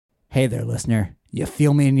Hey there, listener. You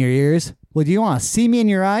feel me in your ears? Well, do you want to see me in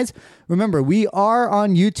your eyes? Remember, we are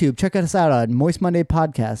on YouTube. Check us out on Moist Monday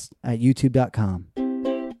Podcast at youtube.com.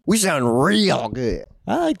 We sound real good.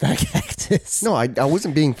 I like that cactus. No, I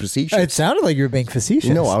wasn't being facetious. It sounded like you were being facetious.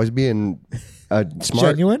 No, I was being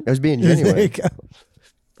smart. Genuine? I was being There genuine. you go.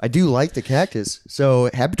 I do like the cactus. So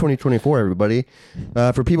happy 2024, everybody.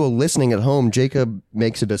 For people listening at home, Jacob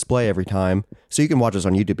makes a display every time. So you can watch us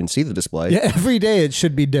on YouTube and see the display. Yeah, every day it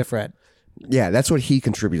should be different. Yeah, that's what he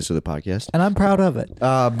contributes to the podcast. And I'm proud of it.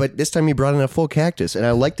 But this time he brought in a full cactus, and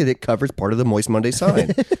I like that it covers part of the Moist Monday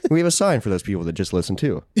sign. We have a sign for those people that just listen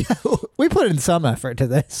too. Yeah, we put in some effort to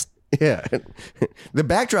this. Yeah. The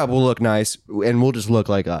backdrop will look nice, and we'll just look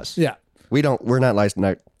like us. Yeah. We're not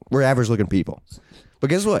licensed. We're average looking people. But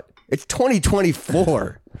guess what? It's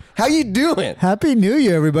 2024. How you doing? Happy New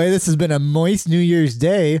Year, everybody. This has been a moist New Year's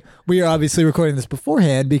Day. We are obviously recording this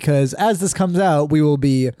beforehand because as this comes out, we will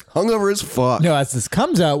be... Hungover as fuck. No, as this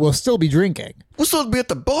comes out, we'll still be drinking. We'll still be at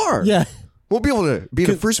the bar. Yeah. We'll be able to be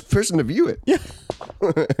the first person to view it. Yeah.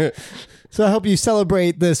 So I hope you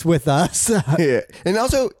celebrate this with us. Yeah. And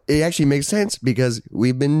also, it actually makes sense because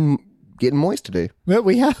we've been getting moist today. But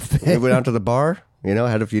we have We been. went out to the bar, you know,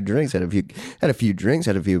 had a few drinks, had a few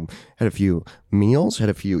meals, had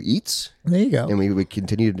a few eats, There you go. and we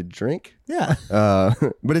continued to drink. Yeah.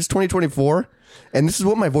 But it's 2024, and this is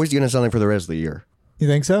what my voice is going to sound like for the rest of the year. You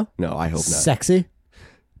think so? No, I hope not. Sexy.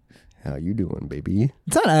 How you doing, baby?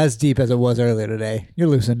 It's not as deep as it was earlier today. You're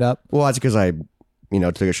loosened up. Well, that's because I,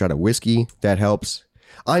 took a shot of whiskey. That helps.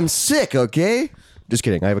 I'm sick, okay? Just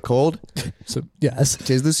kidding. I have a cold. So, yes.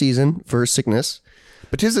 Tis the season for sickness.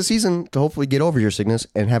 But 'tis the season to hopefully get over your sickness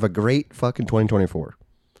and have a great fucking 2024.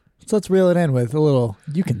 So let's reel it in with a little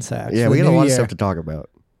you can sax. Yeah, for we the got a new lot of year. stuff to talk about.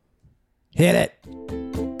 Hit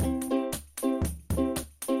it.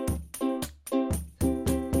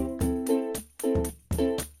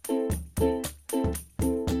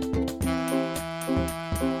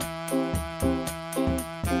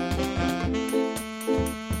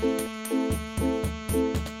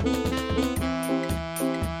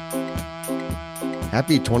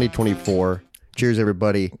 Happy 2024. Cheers,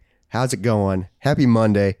 everybody. How's it going? Happy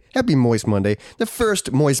Monday. Happy Moist Monday. The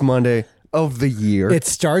first Moist Monday of the year. It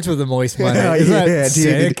starts with a moist Monday. Oh, Isn't that yeah,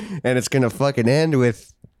 sick? dude. And it's going to fucking end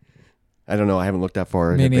with, I don't know. I haven't looked that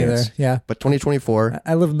far in Me advance. neither. Yeah. But 2024,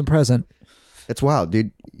 I live in the present. it's wild,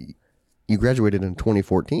 dude. You graduated in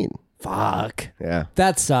 2014. Fuck. Yeah.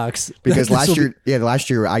 That sucks. Because This will last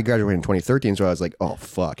year I graduated in 2013, so I was like, oh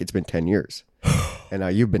fuck, it's been 10 years. And now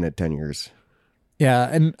you've been at 10 years. Yeah,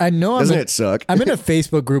 and I know Doesn't it suck? I'm in a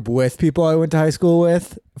Facebook group with people I went to high school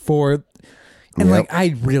with and Yep. like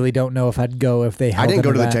I really don't know if I'd go if they held I didn't an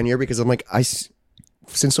go to the event. 10 year because I'm like,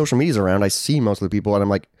 since social media's around, I see most of the people and I'm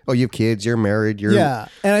like, oh, you have kids, you're married, you're Yeah,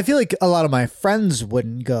 and I feel like a lot of my friends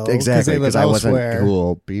wouldn't go exactly they live because I wasn't elsewhere.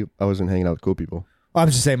 cool. I wasn't hanging out with cool people. I'm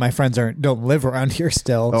just saying my friends don't live around here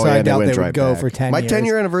still, Oh, so yeah, I doubt went they would right go back. for 10 My years.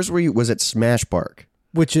 10-year anniversary was at Smash Park.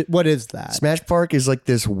 What is that? Smash Park is like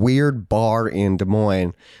this weird bar in Des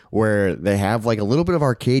Moines where they have like a little bit of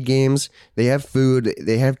arcade games. They have food.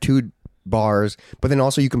 They have 2 bars, but then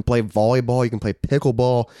also you can play volleyball. You can play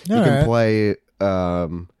pickleball. You All can right. play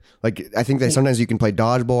like I think that sometimes you can play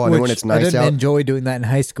dodgeball. And then when Which it's nice I didn't out, enjoy doing that in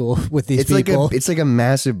high school with these it's people. like a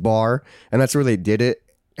massive bar, and that's where they did it.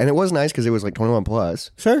 And it was nice because it was like 21 plus.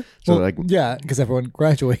 Sure. So, Well, like- yeah, because everyone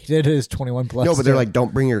graduated is 21 plus. No, but they're too. like,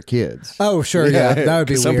 don't bring your kids. oh, sure, yeah, that would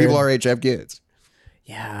be 'Cause weird. some people our age have kids.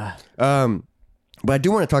 Yeah. But I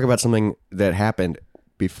do want to talk about something that happened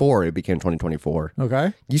before it became 2024.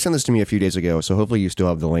 Okay. You sent this to me a few days ago, so hopefully you still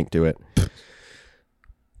have the link to it.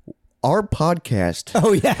 Our podcast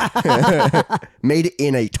Oh yeah. made it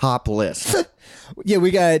in a top list. Yeah,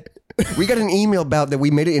 we got. We got an email about that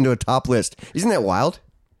we made it into a top list. Isn't that wild?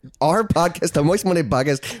 Our podcast, the Moist Monday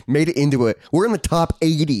podcast, made it into it. We're in the top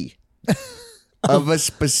 80 of a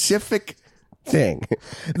specific thing.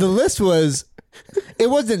 The list was. It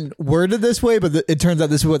wasn't worded this way, but it turns out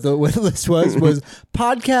this is what the list was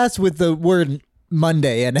podcast with the word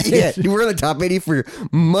Monday in it. Yeah, we're in the top 80 for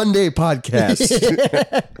Monday podcast.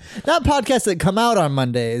 Not podcasts that come out on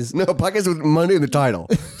Mondays. No, podcast with Monday in the title.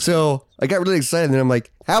 So I got really excited, and then I'm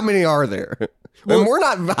like, how many are there? And we're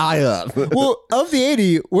not high up. Well, of the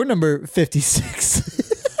 80, we're number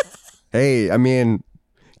 56. Hey, I mean,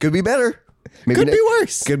 could be better. Maybe Could be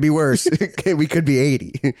worse. Could be worse. We could be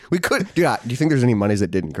 80. We could. Dude, do you think there's any Mondays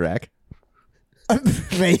that didn't crack?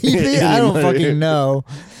 Maybe. I don't fucking know.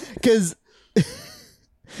 Because,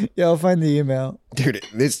 yeah, I'll find the email. Dude,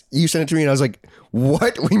 you sent it to me, and I was like,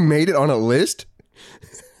 what? We made it on a list?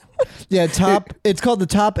 Yeah, it's called the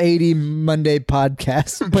Top 80 Monday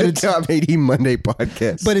Podcast, but it's Top 80 Monday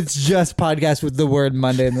podcast. but it's just podcast with the word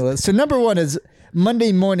Monday in the list. So number 1 is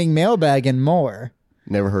Monday Morning Mailbag and More.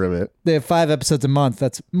 Never heard of it. They have 5 episodes a month.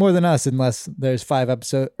 That's more than us, unless there's 5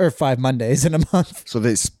 Mondays in a month. So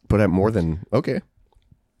they put out more than okay.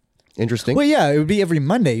 Interesting. Well, yeah, it would be every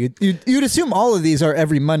Monday. You'd assume all of these are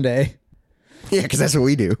every Monday. Yeah, because that's what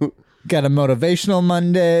we do. Got a motivational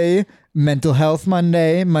Monday, mental health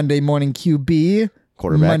Monday, Monday morning QB,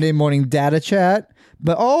 Quarterback. Monday morning data chat,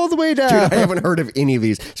 but all the way down. Dude, I haven't heard of any of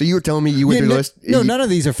these. So you were telling me you went through the list. No, none of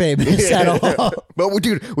these are famous at all. But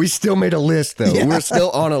dude, we still made a list though. Yeah. We're still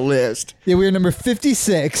on a list. Yeah, we're number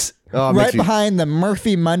 56, Oh, it right makes you- behind the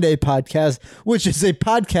Murphy Monday podcast, which is a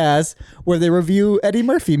podcast where they review Eddie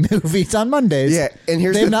Murphy movies on Mondays. Yeah, and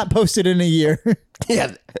here's They've the- not posted in a year.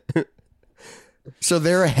 Yeah. So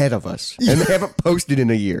they're ahead of us, and they haven't posted in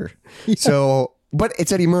a year. So, but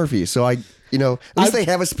it's Eddie Murphy, so at least they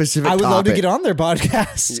have a specific. I would love to topic. get on their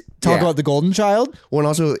podcast, talk Yeah. about the Golden Child. Well, and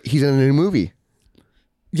also he's in a new movie.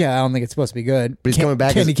 Yeah, I don't think it's supposed to be good. But he's coming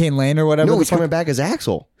back Candy as- Cane Lane or whatever. No, the he's fuck- coming back as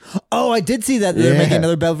Axel. Oh, I did see that they're Yeah. making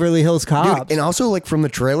another Beverly Hills Cop. Dude, and also like from the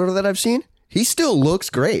trailer that I've seen, he still looks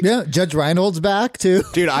great. Yeah, Judge Reinhold's back too.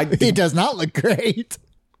 Dude, he does not look great.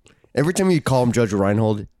 every time you call him Judge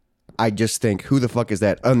Reinhold, I just think, who the fuck is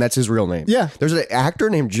that? Oh, and that's his real name. Yeah. There's an actor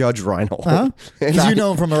named Judge Reinhold. And, Because you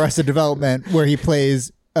know him from Arrested Development, where he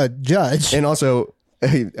plays a judge. and also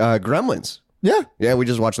Gremlins. Yeah, Yeah, we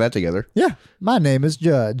just watched that together. yeah. My name is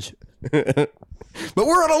Judge. But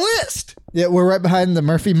we're on a list. Yeah, we're right behind the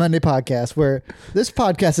Murphy Monday podcast, where this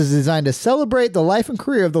podcast is designed to celebrate the life and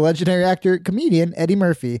career of the legendary actor comedian Eddie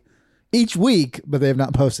Murphy each week, but they have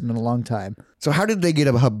not posted in a long time. So how did they get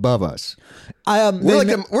above us? I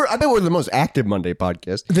We're I bet we're the most active Monday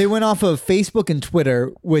podcast. They went off of Facebook and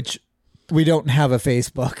Twitter, which we don't have a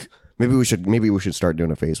Facebook. Maybe we should start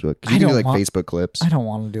doing a Facebook. 'Cause I you can do don't like want- Facebook clips. I don't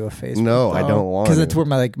want to do a Facebook. No, I don't want because to. that's where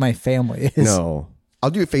my family is. No, I'll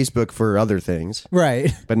do Facebook for other things,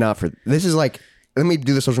 Right. but not for this. Is like let me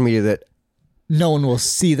do the social media that. No one will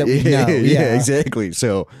see that we know. yeah, exactly.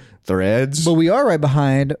 So Threads. But we are right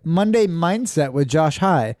behind Monday Mindset with Josh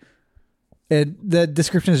High. And the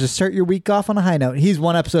description is just start your week off on a high note. He's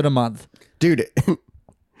 1 episode a month. Dude,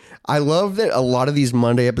 I love that a lot of these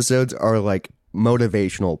Monday episodes are like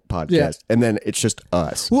motivational podcasts, Yeah. and then it's just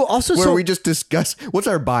us. Well, also, where so we just discuss what's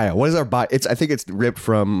our bio. What is our bio? I think it's ripped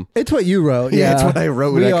from. it's what you wrote. Yeah, Yeah, it's what I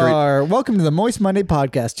wrote when We I are welcome to the Moist Monday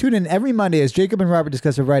podcast. Tune in every Monday as Jacob and Robert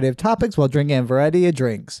discuss a variety of topics while drinking a variety of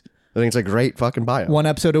drinks. I think it's a great fucking bio. 1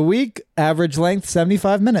 episode a week, average length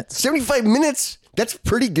 75 minutes. 75 minutes. That's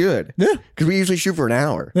pretty good. Yeah. Because we usually shoot for an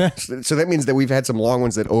hour. Yeah. So that means that we've had some long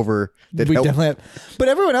ones that We help. definitely have. But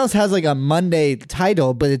everyone else has like a Monday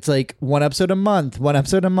title, but it's like 1 episode a month, 1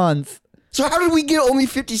 episode a month, So how did we get only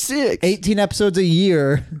 56? 18 episodes a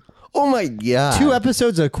year, Oh my God. 2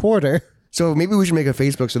 episodes a quarter. So maybe we should make a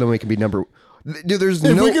Facebook so then we can be number. Dude, there's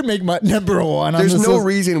If no. we could make number 1 on There's this no list-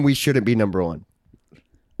 reason we shouldn't be number one.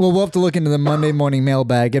 Well, we'll have to look into the Monday morning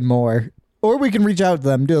mailbag and more. Or we can reach out to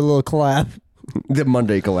them, do a little collab. The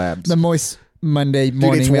Monday collabs. The Moist Monday Dude,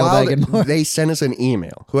 morning it's mailbag wild. and more. They sent us an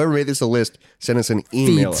email. Whoever made this a list sent us an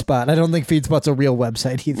email. FeedSpot. I don't think FeedSpot's a real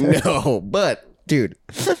website either. No, but dude,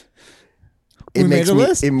 We made a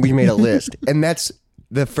list? we made a list, and that's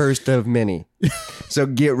the first of many. So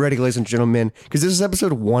get ready, ladies and gentlemen, because this is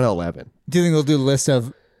episode 111. Do you think they'll do a list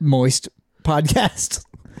of Moist podcasts?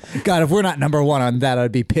 God, if we're not number 1 on that,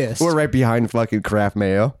 I'd be pissed. We're right behind fucking Kraft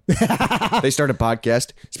Mayo. They started a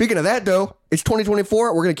podcast. Speaking of that, though, it's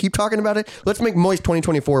 2024. We're gonna keep talking about it. Let's make Moist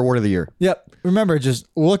 2024 Word of the Year. Yep. Remember, just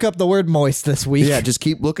look up the word moist this week. Yeah, just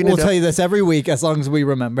keep looking We'll it up. tell you this every week as long as we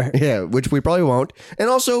remember. Yeah, which we probably won't. And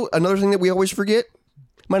also another thing that we always forget.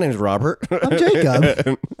 My name is Robert. I'm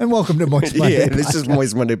Jacob, and welcome to Moist Monday. Yeah, this is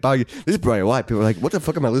Moist Monday podcast. This is probably why people are like, "What the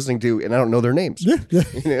fuck am I listening to?" And I don't know their names. You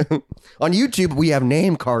know? On YouTube, we have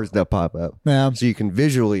name cards that pop up, Yeah. so you can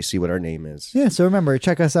visually see what our name is. Yeah, so remember,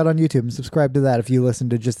 check us out on YouTube and subscribe to that if you listen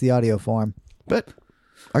to just the audio form. But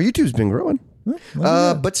our YouTube's been growing.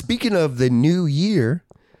 But speaking of the new year,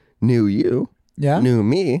 new you, Yeah? new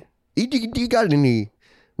me, you got any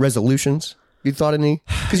resolutions? You thought any?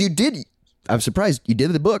 Because you did. I'm surprised you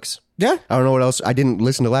did the books. Yeah. I don't know what else. I didn't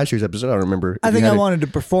listen to last year's episode. I don't remember. I if think you I had it. wanted to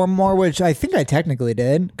perform more, which I think I technically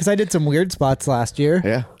did, because I did some weird spots last year.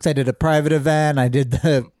 Yeah. 'Cause I did a private event. I did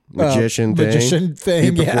the Magician thing. Magician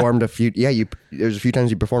thing. You Yeah. performed a few. Yeah, there's a few times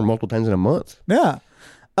you performed multiple times in a month. Yeah.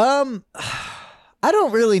 I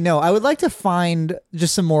don't really know. I would like to find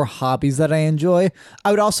just some more hobbies that I enjoy.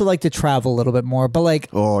 I would also like to travel a little bit more, but like,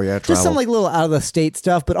 Oh yeah, just some travel. like little out of the state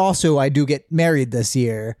stuff. But also, I do get married this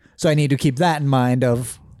year, so I need to keep that in mind.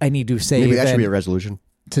 Of I need to save Maybe that should be a and resolution.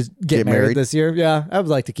 to get married married? this year. Yeah, I would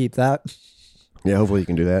like to keep that. Yeah, hopefully you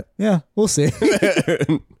can do that. Yeah, we'll see.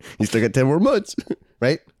 You still got 10 more months,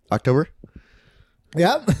 right? October.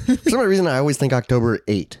 Yep. For some reason, I always think October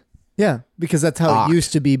 8. Yeah, because that's how Oct. it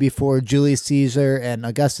used to be before Julius Caesar and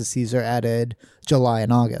Augustus Caesar added July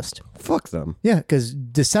and August. Fuck them. Yeah, because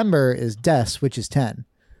December is Des, which is 10.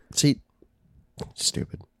 See,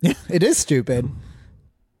 stupid. Yeah, it is stupid.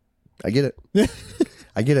 I get it.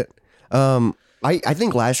 I get it. I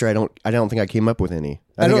think last year I don't think I came up with any.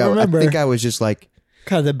 I don't remember. I think I was just like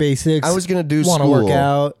Kind of the basics. I was gonna do want to school. work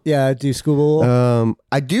out. Yeah, do school.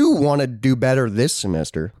 I do want to do better this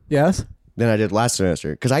semester Yes. than I did last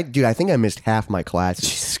semester because I think I missed half my classes.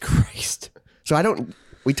 Jesus Christ. So I don't.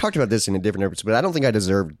 We talked about this in a different episode, but I don't think I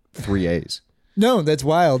deserved 3 A's. No, that's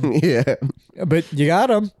wild. Yeah, But you got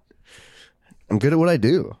them, I'm good at what I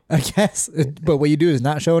do. I guess. But what you do is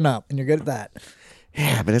not showing up, and you're good at that.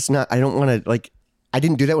 Yeah, but it's not. I don't want to like. I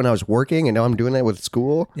didn't do that when I was working, and now I'm doing that with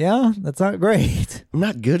school. Yeah, that's not great. I'm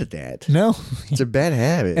not good at that. No. It's a bad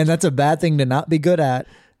habit. And that's a bad thing to not be good at,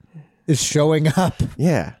 is showing up.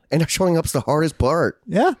 Yeah, and showing up's the hardest part,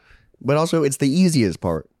 Yeah. but also it's the easiest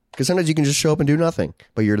part because sometimes you can just show up and do nothing,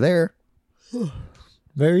 but you're there.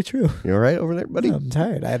 Very true. You all right over there, buddy? I'm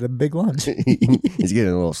tired. I had a big lunch. He's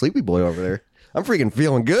getting a little sleepy boy over there. I'm freaking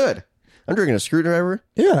feeling good. I'm drinking a screwdriver.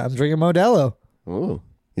 Yeah, I'm drinking Modelo. Oh,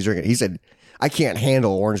 he's drinking. He said, "I can't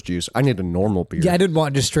handle orange juice. I need a normal beer." Yeah, I didn't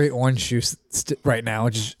want just straight orange juice right now.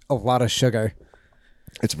 Just a lot of sugar.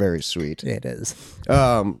 It's very sweet. It is.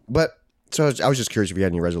 But so I was just curious if you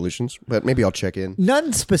had any resolutions, but maybe I'll check in.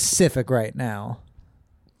 None specific right now.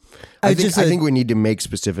 I think we need to make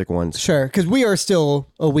specific ones. Sure, because we are still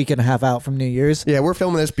a week and a half out from New Year's. Yeah, we're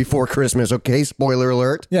filming this before Christmas. Okay, spoiler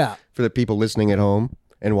alert. Yeah, For the people listening at home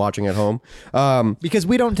and watching at home. because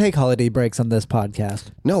we don't take holiday breaks on this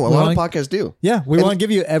podcast. No, a We lot wanna- of podcasts do. Yeah, we want to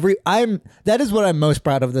give you that is what I'm most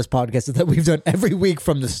proud of this podcast, is that we've done every week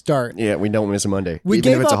from the start. Yeah, we don't miss a Monday. We even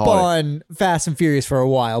gave if it's a up holiday. on Fast and Furious for a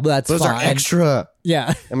while, but that's Those fine. are extra.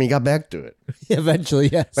 Yeah, I mean, you got back to it. eventually,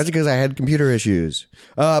 yes. That's because I had computer issues.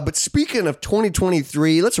 But speaking of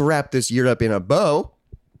 2023, let's wrap this year up in a bow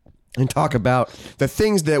and talk about the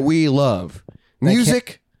things that we love.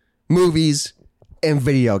 Music, movies, and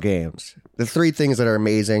video games. The 3 things that are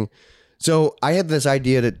amazing. So I had this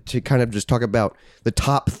idea to kind of just talk about the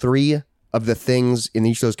top 3 of the things in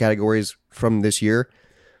each of those categories from this year.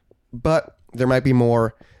 But there might be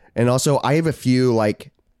more. And also I have a few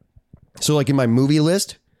like in my movie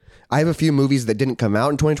list, I have a few movies that didn't come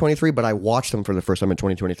out in 2023, but I watched them for the first time in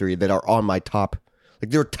 2023 that are on my top.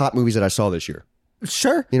 Like they're top movies that I saw this year.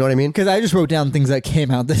 Sure. You know what I mean? Because I just wrote down things that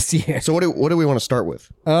came out this year. So what do we want to start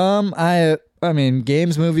with? I mean,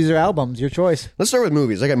 games, movies, or albums, your choice. Let's start with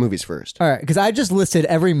movies. I got movies first. All right, because I just listed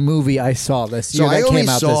every movie I saw this So year I that only came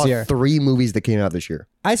out saw this year. 3 movies that came out this year.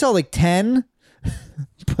 I saw like 10,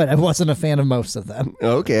 but I wasn't a fan of most of them.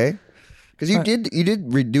 Okay. Because you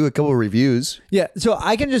did do a couple of reviews. Yeah, so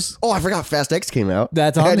I can just, Oh, I forgot Fast X came out.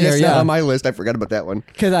 That's on here, That's yeah. not on my list. I forgot about that one.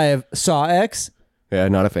 because I have Saw X. Yeah,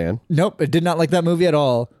 not a fan. Nope, I did not like that movie at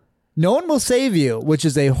all. No One Will Save You, which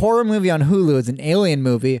is a horror movie on Hulu. It's an alien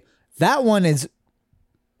movie. That one is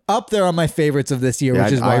up there on my favorites of this year, Yeah,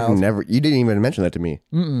 which is I've wild. never. You didn't even mention that to me.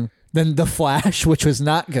 Then The Flash, which was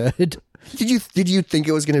not good. Did you think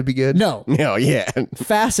it was going to be good? No. No. Yeah.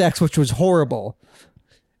 Fast X, which was horrible.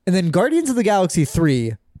 And then Guardians of the Galaxy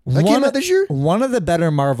 3. That came out this year? One of the better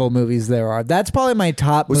Marvel movies there are. That's probably my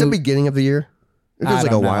top Was that movie. beginning of the year? It I was like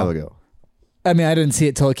a don't while know. ago. I mean, I didn't see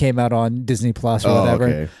it till it came out on Disney Plus or Oh, whatever.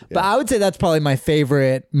 okay. But I would say that's probably my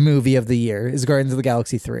favorite movie of the year is Guardians of the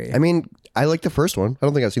Galaxy 3. I mean, I like the first one. I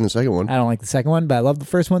don't think I've seen the second one. I don't like the second one, but I love the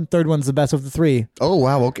first one. Third one's the best of the 3. Oh,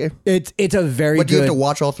 wow. Okay. It's a very But do you good. have to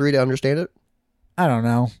watch all 3 to understand it? I don't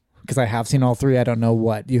know, because I have seen all 3. I don't know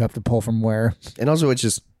what you have to pull from where. And also, it's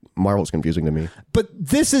just Marvel's confusing to me. But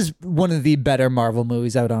this is one of the better Marvel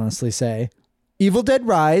movies, I would honestly say. Evil Dead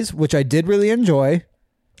Rise, which I did really enjoy.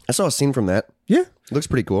 I saw a scene from that. Yeah. It looks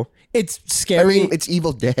pretty cool. It's I scary. mean, it's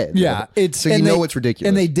Evil Dead. Yeah, it's so you and know they- it's ridiculous.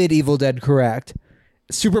 And they did Evil Dead correct.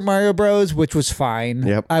 Super Mario Bros, which was fine.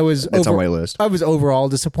 Yep, I was that's on my list. I was overall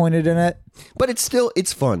disappointed in it. But it's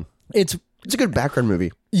fun. It's It's a good background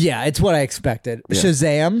movie. it's what I expected. Yeah.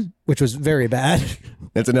 Shazam, which was very bad.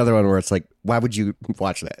 It's another one where it's like, why would you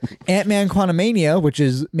watch that? Ant-Man Quantumania, which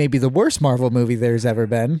is maybe the worst Marvel movie there's ever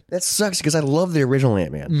been. That sucks because I love the original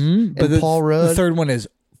Ant-Man. But And Paul Rudd. The third one is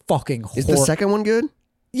fucking Is the second one good?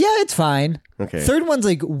 Yeah, it's fine. Okay. Third one's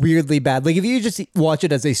like weirdly bad. Like if you just watch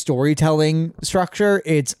it as a storytelling structure,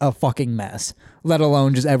 it's a fucking mess. Let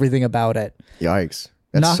alone just everything about it. Yikes.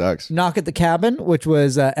 That sucks. Knock at the Cabin, which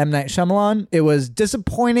was M. Night Shyamalan. It was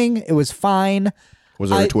disappointing. It was fine. Was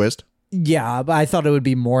there a twist? Yeah, but I thought it would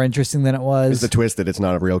be more interesting than it was. Is the twist that it's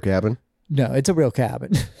not a real cabin? No, it's a real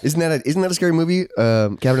cabin. Isn't that a scary movie?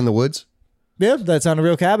 Cabin in the Woods? Yeah, that's not a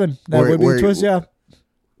real cabin. That would be a twist, yeah.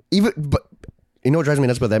 But you know what drives me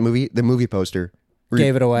nuts about that movie? The movie poster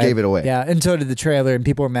Gave it away. Yeah. Yeah, and so did the trailer, and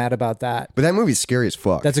people were mad about that. But that movie's scary as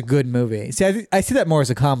fuck. That's a good movie. See, I see that more as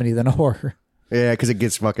a comedy than a horror. Yeah, because it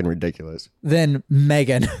gets fucking ridiculous. Then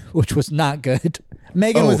Megan, which was not good.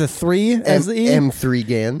 Megan with a 3 as the E. M3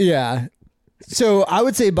 Gan. Yeah. So I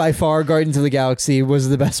would say by far Guardians of the Galaxy was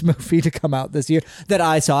the best movie to come out this year that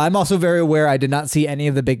I saw. I'm also very aware I did not see any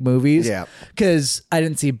of the big movies. Yeah. Because I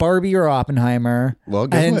didn't see Barbie or Oppenheimer. Well,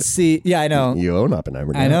 guess I didn't what? see. Yeah, I know. You own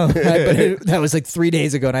Oppenheimer now. I know. That was like 3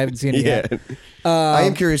 days ago and I haven't seen it Yeah. yet. I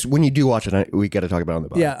am curious, when you do watch it, we got to talk about it on the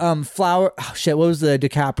podcast. Yeah. Flower. Oh, shit. What was the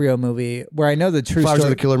DiCaprio movie where I know the true Flowers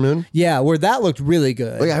story? of the Killer Moon? Yeah, where that looked really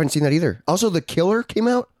good. Oh, yeah, I haven't seen that either. Also, The Killer came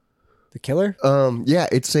out. The Killer? Yeah,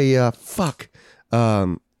 it's a fuck.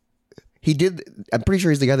 He did. I'm pretty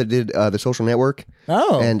sure he's the guy that did The Social Network.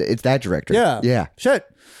 Oh. And it's that director. Yeah. Yeah. Shit.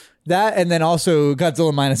 That and then also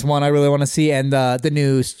Godzilla -1 I really want to see, and the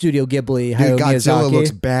new Studio Ghibli Hayao Dude, Godzilla Miyazaki.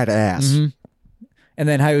 looks badass. And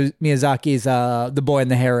then Hayao Miyazaki's The Boy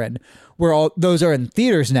and the Heron, where all those are in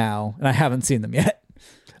theaters now, and I haven't seen them yet.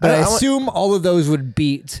 But I assume all of those would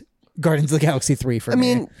beat Guardians of the Galaxy 3 for me. I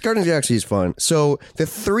mean, Guardians of the Galaxy is fun. So the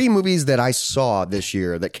 3 movies that I saw this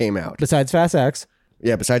year that came out, Besides Fast X.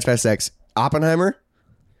 yeah, besides Fast X, Oppenheimer,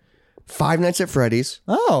 Five Nights at Freddy's,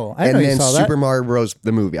 Oh, I and know you then saw Super that. Mario Bros.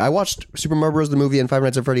 The movie. I watched Super Mario Bros. The movie and Five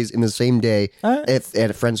Nights at Freddy's in the same day Alright. at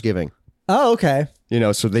a Friendsgiving. Oh, okay. You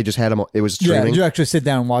know, so they just had them. It was Yeah, streaming. did you actually sit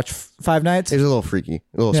down and watch Five Nights? It was a little freaky,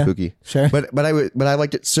 a little Yeah, spooky. sure. But I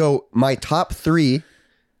liked it. So my top 3.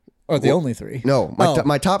 Or the only 3? No,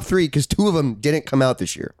 my top 3, because 2 of them didn't come out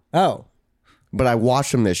this year, Oh, but I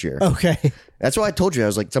watched them this year. okay. That's why I told you. I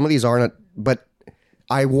was like, some of these aren't, but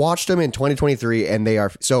I watched them in 2023, and they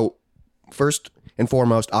are. So first and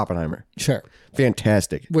foremost, Oppenheimer, Sure.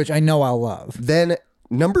 fantastic. Which I know I'll love. Then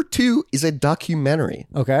number 2 is a documentary,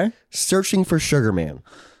 Okay. Searching for Sugar Man.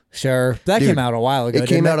 Sure. That Dude, came out a while ago. It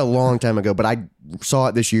came didn't out a long time ago, but I saw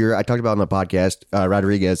it this year. I talked about it on the podcast.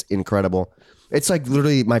 Rodriguez, incredible. It's like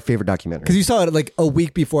literally my favorite documentary. Because you saw it like a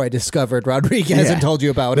week before I discovered Rodriguez Yeah. and told you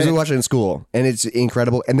about Because it. we watched it in school, and it's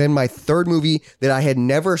incredible. And then my third movie that I had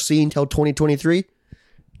never seen till 2023,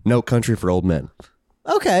 No Country for Old Men.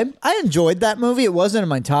 Okay. I enjoyed that movie. It wasn't in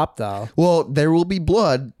my top, though. Well, There Will Be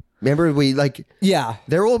Blood. Remember, Yeah.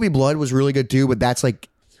 There Will Be Blood was really good too, but that's like,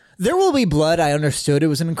 There Will Be Blood, I understood it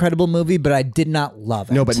was an incredible movie, but I did not love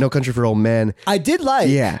it. no, but No Country for Old Men. I did like.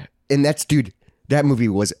 Yeah. And that's, dude, that movie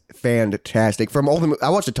was fantastic. From all the, I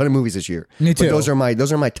watched a ton of movies this year. Me too. But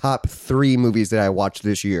those are my top 3 movies that I watched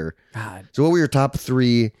this year. God. So what were your top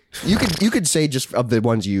 3? You could say just of the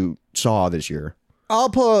ones you saw this year. I'll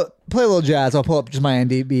play a little jazz. I'll pull up just my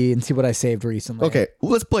IMDb and see what I saved recently. Okay,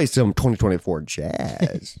 let's play some 2024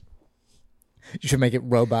 jazz. You should make it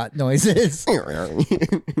robot noises.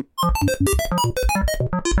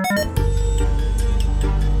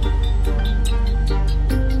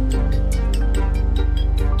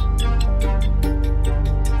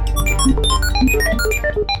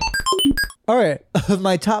 All right. Of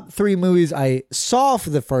my top 3 movies I saw for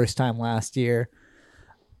the first time last year,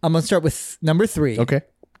 I'm going to start with number 3. Okay.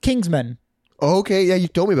 Kingsman. Okay, yeah, you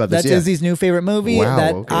told me about this. That's Yeah. Izzy's new favorite movie. Wow,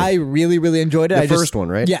 That okay. I really, really enjoyed it. The first one,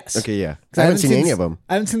 right? Yes. Okay, yeah. 'Cause I haven't seen any the- of them.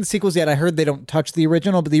 I haven't seen the sequels yet. I heard they don't touch the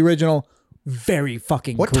original, but the original, very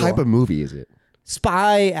fucking What cool. type of movie is it?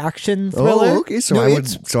 Spy action thriller? Oh, okay. So No, I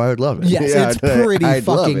it's- would love it. Yes, Yeah, it's pretty I'd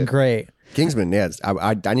love fucking it. great. Kingsman, yes.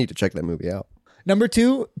 I need to check that movie out. Number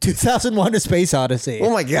 2, 2001: A Space Odyssey.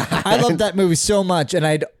 Oh my god. I love that movie so much, and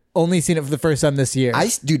I'd only seen it for the first time this year.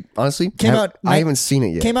 Dude, honestly, Came out I haven't seen it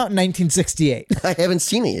yet. Came out in 1968. I haven't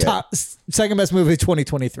seen it yet. Second best movie of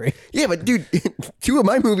 2023. Yeah, but dude, 2 of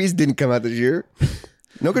my movies didn't come out this year.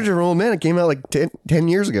 No Country for Old Men, it came out like 10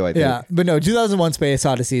 years ago, I think. Yeah, but no, 2001: Space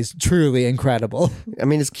Odyssey is truly incredible. I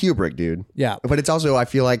mean, it's Kubrick, dude. Yeah. But it's also, I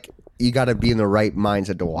feel like you got to be in the right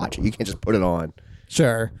mindset to watch it. You can't just put it on.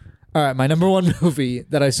 Sure. All right, my number 1 movie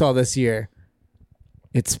that I saw this year,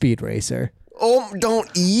 it's Speed Racer. Oh, don't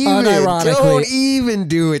Unironically. even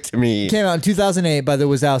do it to me. Came out in 2008 by the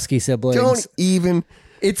Wazowski siblings. Don't even,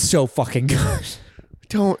 It's so fucking good.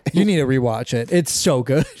 don't. You need to rewatch it. It's so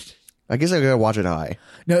good. I guess I gotta watch it high.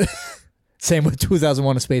 No, Same with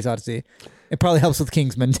 2001: A Space Odyssey. It probably helps with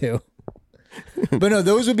Kingsman too. But no,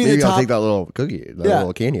 those would be Maybe the I'll top. take that little cookie, that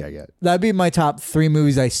little candy I got. That'd be my top 3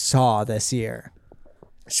 movies I saw this year.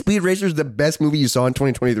 Speed Racer is the best movie you saw in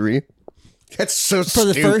 2023. That's so For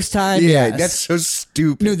the stupid. first time, Yeah, yes. that's so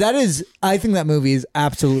stupid. No, that is. I think that movie is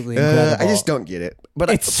absolutely incredible. I just don't get it. But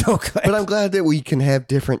It's so good. But I'm glad that we can have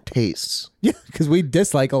different tastes. Yeah, because we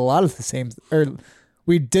dislike a lot of the same, or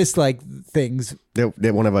we dislike things.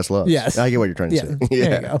 That one of us loves. Yes. I get what you're trying to Yeah, say.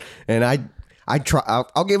 there you go. And I try.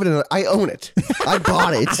 I'll give it. I own it. I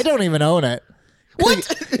bought it. I don't even own it.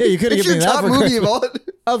 What? Yeah, you could have It's given your me that top for movie Christmas. of all.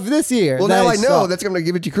 Of this year. Well, that now I know. saw. That's I'm gonna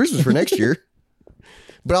give it to Christmas for next year.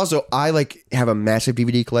 But also, I have a massive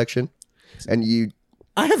DVD collection, and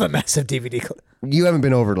I have a massive DVD. you haven't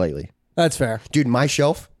been over lately, That's fair. dude. My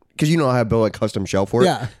shelf, because you know how I build a custom shelf for it.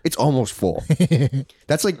 Yeah. It's almost full.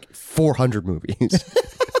 That's like 400 movies.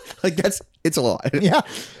 It's a lot. Yeah.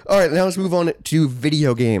 All right, now let's move on to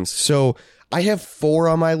video games. So I have 4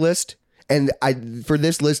 on my list, and for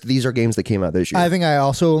this list, these are games that came out this year. I think I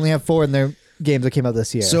also only have 4 in their games that came out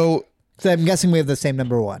this year. So I'm guessing we have the same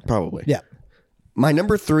number 1. probably. Yeah. My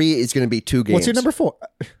number 3 is going to be 2 games. What's your number 4?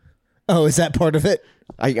 Oh, is that part of it?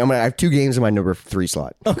 I have 2 games in my number 3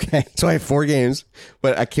 slot. Okay. So I have 4 games,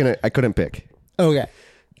 but I couldn't pick. Okay.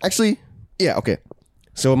 Actually, yeah, okay.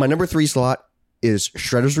 So my number 3 slot is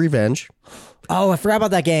Shredder's Revenge Oh, I forgot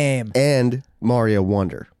about that game. and Mario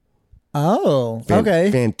Wonder. Oh,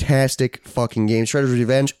 okay. Fantastic fucking game. Shredder's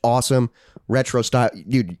Revenge, awesome. Retro style.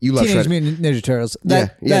 Dude, you love Teenage Shredder. Mutant Ninja Turtles.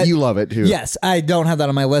 Yeah, you love it too. Yes, I don't have that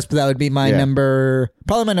on my list, but that would be my Yeah.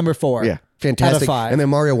 probably my number 4. Yeah, fantastic. Out of 5. And then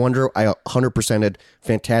Mario Wonder, I 100%ed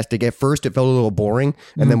fantastic. At first, it felt a little boring,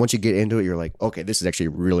 and then once you get into it, you're like, okay, this is actually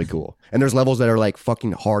really cool. And there's levels that are like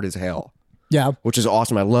fucking hard as hell, Yeah. which is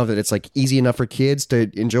awesome. I love that it's like easy enough for kids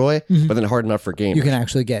to enjoy, but then hard enough for gamers. You can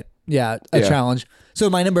actually get a Yeah. challenge. So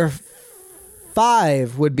my number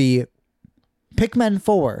 5 would be Pikmin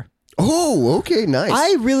 4. Oh, okay, nice.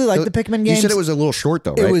 I really like the Pikmin games. You said it was a little short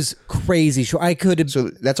though, right? It was crazy short. I could have. So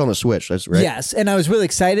that's on the Switch, that's right. Yes, and I was really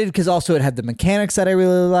excited because also it had the mechanics that I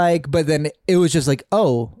really like. But then it was just like,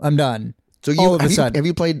 oh, I'm done. So all of a have sudden,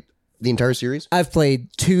 you played the entire series? I've played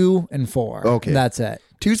 2 and 4. Okay. That's it.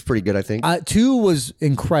 2's pretty good, I think. 2 was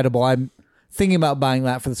incredible. I'm thinking about buying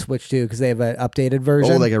that for the Switch too because they have an updated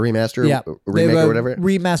version. Oh, like a remaster, yeah, a they have remake a or whatever.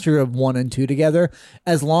 remaster of 1 and 2 together.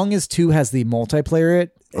 As long as 2 has the multiplayer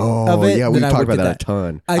of it, yeah, we then I talked would about get that a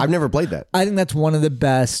ton. I- I've never played that. I think that's one of the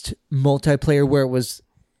best multiplayer where it was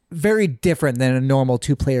very different than a normal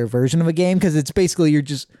 2-player version of a game because it's basically you're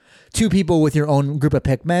just 2 people with your own group of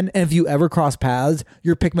Pikmin, and if you ever cross paths,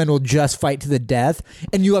 your Pikmin will just fight to the death,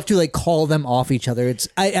 and you have to like call them off each other.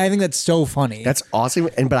 I think that's so funny. That's awesome.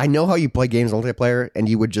 But I know how you play games multiplayer, and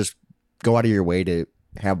you would just go out of your way to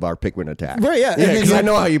have our Pikmin attack. Right, yeah. And then because you- I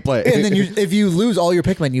know how you play. and then if you lose all your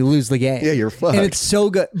Pikmin, you lose the game. Yeah, you're fucked. And it's so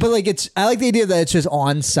good. But like I like the idea that it's just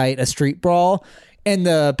on site, a street brawl. And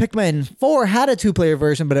the Pikmin 4 had a 2-player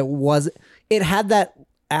version, but it had that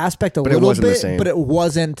aspect a it little wasn't the bit, same. but it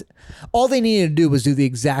wasn't. All they needed to do was do the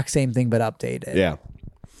exact same thing but update it. Yeah.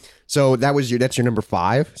 So that's your number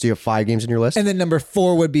 5. So you have 5 games in your list. And then number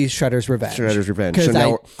 4 would be Shredder's Revenge. Shredder's Revenge. Because So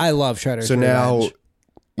now, I love Shredder's so Revenge. now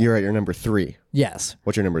you're at your number 3. Yes.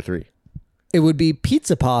 What's your number 3? It would be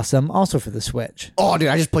Pizza Possum, also for the Switch. Oh, dude,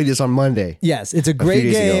 I just played this on Monday. Yes, it's a great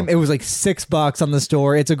days game. ago. It was like $6 on the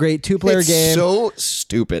store. It's a great 2-player It's game. so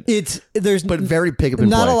stupid. There's but very pick up and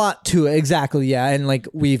not play. a lot to it. Exactly, yeah. And like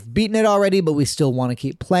we've beaten it already, but we still want to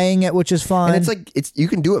keep playing it, which is fun. And it's like you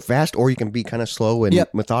can do it fast, or you can be kind of slow and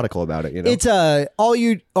Yep. methodical about it. You know, it's all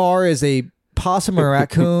you are is a possum or a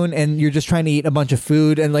raccoon, and you're just trying to eat a bunch of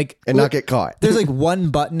food and like not get caught. There's like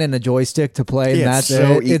one button and a joystick to play, and Yeah, that's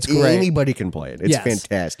so it. It's great. Anybody can play it. It's Yes.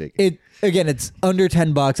 fantastic. It's under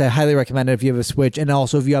 $10. I highly recommend it if you have a Switch, and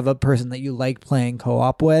also if you have a person that you like playing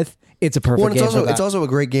co-op with, it's a perfect Well, game. for that. it's also a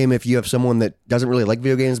great game if you have someone that doesn't really like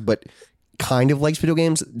video games but kind of likes video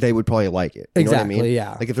games. They would probably like it. You know what I mean? Exactly,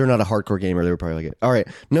 yeah. Like if they're not a hardcore gamer, they would probably like it. All right,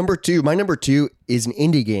 number 2. My number 2 is an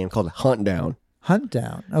indie game called Hunt Down. Hunt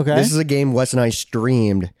Down. Okay. This is a game Wes and I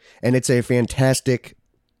streamed, and it's a fantastic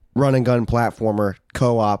run and gun platformer,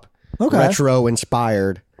 co-op, Okay. retro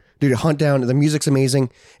inspired. Dude, Hunt Down, the music's amazing.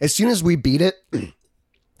 As soon as we beat it,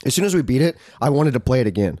 I wanted to play it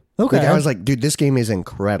again. Okay. Like, I was like, dude, this game is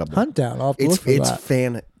incredible. Hunt Down. I'll have to It's look for it's that.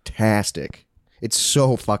 fantastic. It's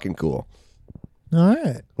so fucking cool. All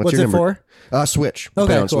right. What's your it number? for? Switch. Okay,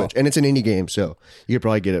 Play on cool. Switch. And it's an indie game, so you could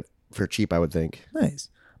probably get it for cheap, I would think. Nice.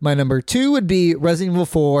 My number 2 would be Resident Evil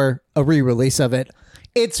 4, a re-release of it.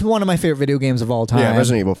 It's one of my favorite video games of all time. Yeah,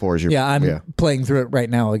 Resident Evil 4 is your. Yeah, I'm playing through it right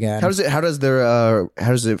now again. How does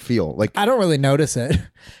it feel? Like, I don't really notice it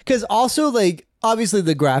because also like obviously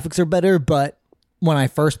the graphics are better, but when I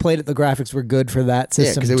first played it, the graphics were good for that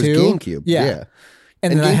system because it was too. GameCube. Yeah.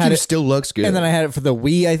 And And then I had GameCube it, still looks good. and then I had it for the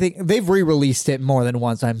Wii. I think they've re-released it more than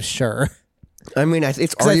once. I'm sure. I mean, it's I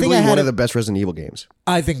think arguably I had one it- of the best Resident Evil games.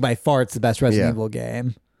 I think by far it's the best Resident Yeah. Evil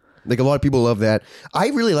game Like, a lot of people love that. I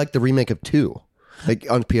really like the remake of 2, like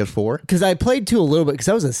on PS4. because I played 2 a little bit because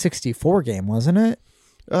that was a 64 game, wasn't it?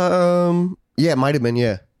 Yeah, it might have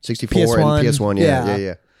been 64 PS1, and PS1. yeah.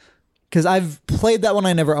 Yeah. Because I've played that one,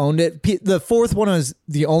 I never owned it. The fourth one was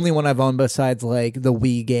the only one I've owned besides like the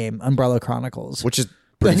Wii game, Umbrella Chronicles. Which is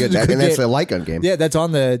pretty good. That's a good And that's game. a light gun game. Yeah, that's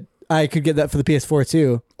on the. I could get that for the PS4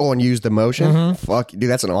 too. Oh, and use the motion? Fuck, dude,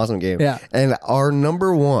 that's an awesome game. Yeah. And our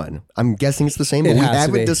number one, I'm guessing it's the same, but It we has to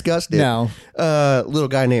haven't be. discussed it. No. Little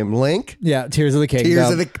guy named Link. Yeah, Tears of the Kingdom. Tears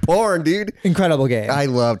of the Porn, dude. Incredible game. I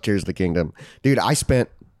love Tears of the Kingdom. Dude, I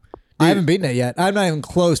haven't beaten it yet. I'm not even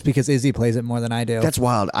close because Izzy plays it more than I do. that's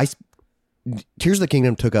wild. Tears of the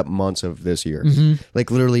Kingdom took up months of this year. Mm-hmm. Like,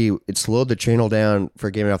 literally, it slowed the channel down for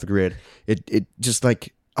Gaming Off the Grid. It just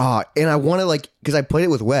like, and I want to, like, because I played it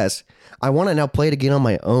with Wes, I want to now play it again on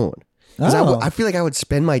my own. Because Oh. I feel like I would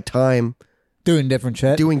spend my time doing different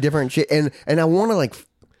shit. doing different shit. And I want to, like,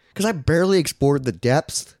 because I barely explored the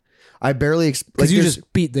depths. I barely, Because you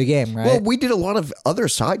just beat the game, right? well, we did a lot of other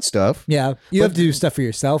side stuff. yeah. You have to do stuff for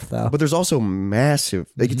yourself though. But there's also massive,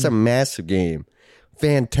 like, it's a massive game.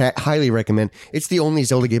 Highly recommend. It's the only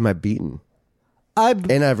Zelda game I've beaten.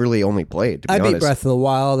 And I've really only played, to be I beat honest. Breath of the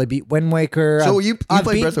Wild. I beat Wind Waker. So I've- you I've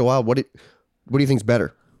played beat- Breath of the Wild. What do you think's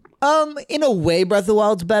better? In a way, Breath of the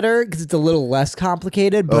Wild's better because it's a little less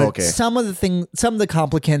complicated. But okay. some of the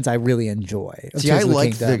complicants I really enjoy. of See, Tears I of the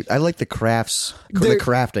like Kingdom. I like the crafts, There- the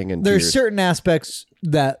crafting, and There's certain aspects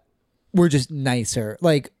that were just nicer.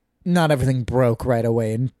 Like not everything broke right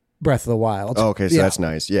away in Breath of the Wild. Oh, okay, so Yeah. that's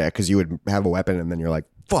nice. Yeah, because you would have a weapon and then you're like,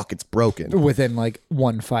 "Fuck, it's broken." Within like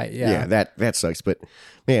one fight. Yeah, that sucks. But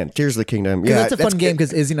man, Tears of the Kingdom. 'Cause Yeah, that's a fun game good.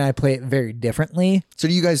 because Izzy and I play it very differently. So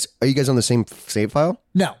are you guys on the same save file?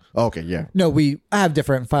 No. Oh, okay, yeah. No, we have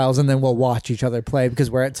different files and then we'll watch each other play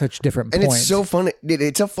because we're at such different And points. it's so fun.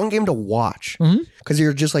 It's a fun game to watch because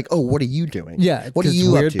you're just like, "Oh, what are you doing? Yeah, what are 'cause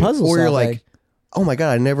you weird up to?" puzzle Or you're solving. like, "Oh my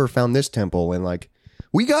god, I never found this temple." And like,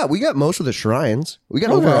 we got most of the shrines. We got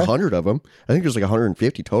over Okay. 100 of them. I think there's like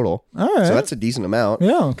 150 total. All right. So that's a decent amount.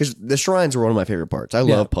 Yeah. Because the shrines are one of my favorite parts. I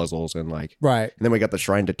love puzzles and like. Right. And then we got the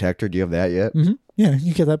shrine detector. Do you have that yet? Yeah,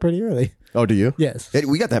 you get that pretty early. Oh, do you? Yes.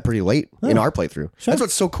 We got that pretty late in our playthrough. That's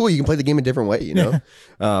what's so cool. You can play the game a different way, you know.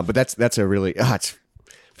 But that's a really it's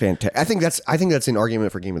fantastic. I think that's an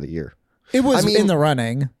argument for game of the year. It was I mean- in the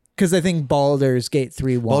running because I think Baldur's Gate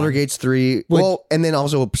 3 won. Baldur's Gate 3, well, and then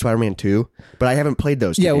also Spider-Man 2, but I haven't played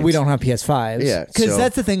those two Yeah, games. we don't have PS5s. Yeah, because so-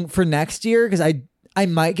 that's the thing for next year. Because I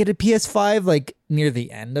might get a PS5 like near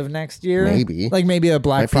the end of next year. Maybe. like maybe a My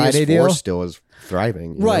Black Friday PS4 deal. still is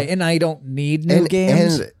thriving. you Right, know? and I don't need new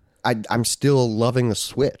games. And I'm still loving the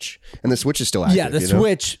Switch, and the Switch is still active. yeah, the you know?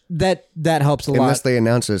 Switch that helps a Unless lot. they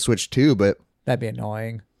announce a Switch 2, but That'd be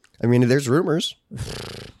annoying. I mean, there's rumors.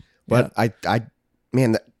 But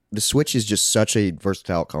man, the Switch is just such a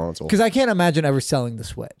versatile console. Because I can't imagine ever selling the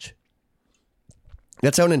Switch.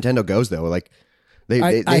 That's how Nintendo goes, though. Like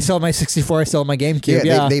I sell my 64. I sell my GameCube.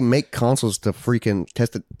 yeah, Yeah, they make consoles to freaking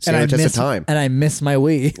test the and I stand the test miss of time. and I miss my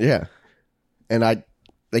Wii. Yeah, and I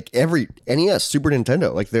like every NES, Super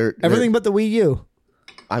Nintendo, like they're Everything but the Wii U.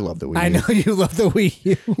 I love the Wii. I U. know you love the Wii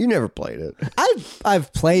U. You never played it.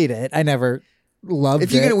 I've played it. I never loved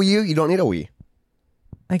If you it. get a Wii U, you don't need a Wii.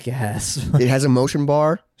 I guess. It has a motion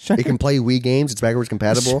bar. Sure. It can play Wii games. It's backwards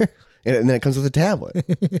compatible. And then it comes with a tablet.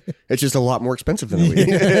 It's just a lot more expensive than a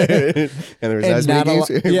Wii. And there's not as not many a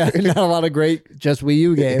games. lot, yeah, not a lot of great just Wii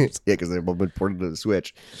U games. Yeah, because they've all been ported to the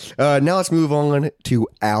Switch. Now let's move on to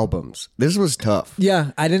albums. This was tough.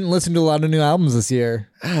 Yeah, I didn't listen to a lot of new albums this year.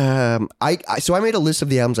 So I made a list of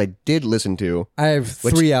the albums I did listen to. I have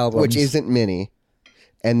three albums. Which isn't many.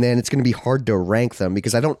 And then it's going to be hard to rank them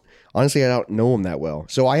because I don't know them that well.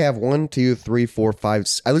 So I have 1, 2, 3, 4, 5.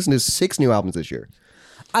 I listened to 6 new albums this year.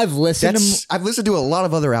 I've listened to. I've listened to a lot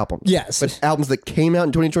of other albums. Yes. But albums that came out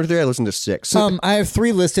in 2023, I listened to 6. I have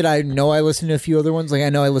 3 listed. I know I listened to a few other ones. Like I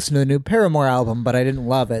know I listened to the new Paramore album, but I didn't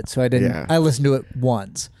love it, so I didn't. Yeah. I listened to it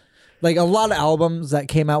once. Like a lot of albums that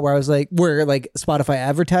came out where I was like, where like Spotify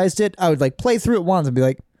advertised it, I would like play through it once and be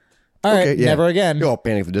like, all right, Okay, yeah. never again. Oh,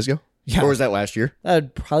 Panic at the Disco? Yeah. Or was that last year?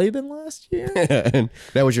 That'd probably been last year. And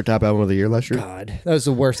that was your top album of the year last year? God, that was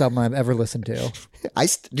the worst album I've ever listened to.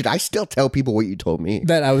 Did I still tell people what you told me?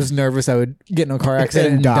 That I was nervous I would get in a car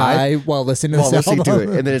accident and die while listening to While this listening album.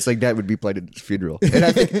 to it. And then it's like that would be played at his funeral. And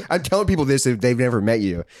I think I'm telling people this if they've never met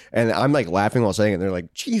you. And I'm like laughing while saying it. And they're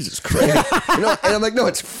like, Jesus Christ. And I'm like, no,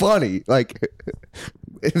 it's funny. Like,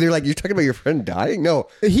 they're like, you're talking about your friend dying? No.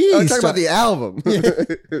 I'm talking about the album.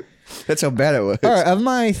 That's how bad it was. All right, of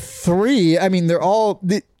my three, I mean, they're all...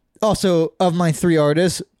 Also, of my three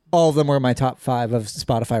artists, all of them were my top 5 of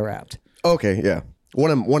Spotify Wrapped. Okay, yeah.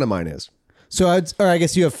 One of mine is. So I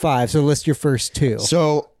guess you have 5. So list your first 2.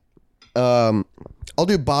 So, I'll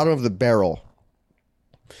do bottom of the barrel.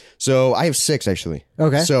 So I have 6 actually.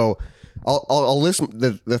 Okay. So I'll list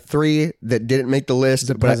the 3 that didn't make the list.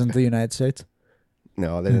 The President of the United States.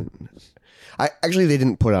 No, they didn't. They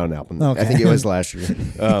didn't put out an album. Okay. I think it was last year.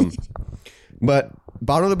 But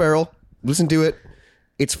bottom of the barrel. Listen to it.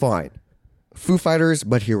 It's fine. Foo Fighters,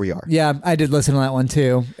 but here we are. Yeah, I did listen to that one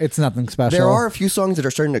too. It's nothing special. There are a few songs that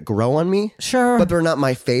are starting to grow on me. Sure. But they're not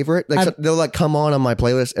my favorite. Like they'll like come on my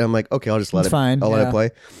playlist and I'm like, okay, I'll just let It's it. fine, I'll let yeah. it play.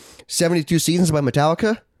 72 Seasons by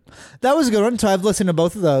Metallica. That was a good one. So I've listened to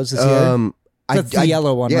both of those this year. That's the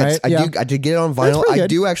yellow one, yeah, right? I did get it on vinyl. pretty I good.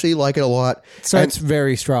 do actually like it a lot. So it's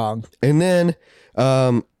very strong. And then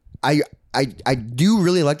I do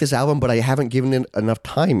really like this album, but I haven't given it enough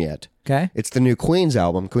time yet. Okay. It's the new Queen's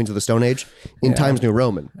album, Queens of the Stone Age, in Times New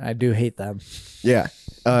Roman. I do hate them. Yeah.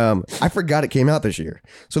 I forgot it came out this year.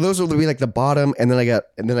 So those will be like the bottom, and then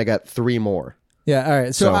I got 3 more. Yeah. All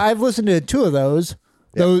right. So So- I've listened to 2 of those.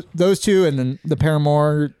 Those 2, and then the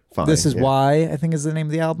Paramore. Fine, This Is yeah. Why, I think is the name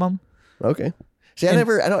of the album. Okay. See, I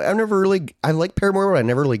like Paramore, but I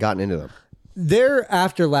never really gotten into them. Their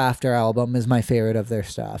After Laughter album is my favorite of their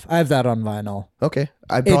stuff. I have that on vinyl. Okay.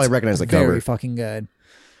 I probably It's recognize the very cover. fucking good.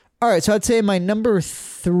 All right, so I'd say my number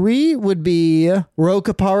 3 would be Ro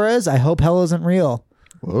Caparez, I Hope Hell Isn't Real.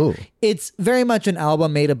 Whoa. It's very much an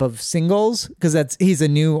album made up of singles because he's a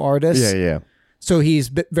new artist. Yeah. So he's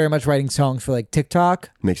very much writing songs for like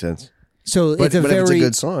TikTok. Makes sense. So But, it's a but very if it's a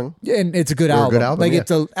good song. and it's a good Or a album. good album, Like yeah.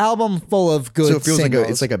 it's an album full of good So it feels singles.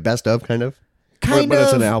 like it's like a best of kind of. Kind but of,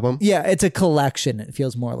 it's an album? Yeah, it's a collection. It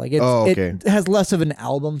feels more like it's, Oh, okay. it has less of an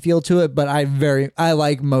album feel to it, but I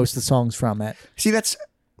like most of the songs from it. See, that's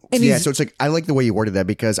And yeah. he's- So it's like I like the way you worded that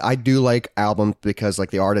because I do like albums because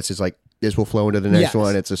like the artist is like this will flow into the next Yes.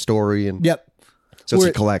 one. It's a story and Yep. so it's Where-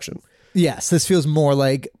 a collection. Yes, this feels more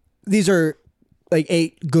like these are like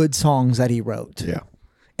 8 good songs that he wrote. Yeah,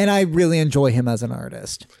 And I really enjoy him as an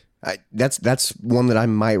artist. that's one that I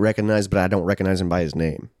might recognize, but I don't recognize him by his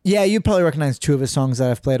name. Yeah, you probably recognize 2 of his songs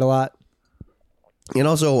that I've played a lot. And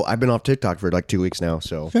also, I've been off TikTok for like 2 weeks now.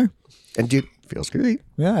 So Sure. and dude, feels great.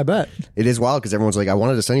 Yeah, I bet. It is wild because everyone's like, I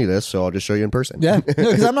wanted to send you this, so I'll just show you in person. Yeah,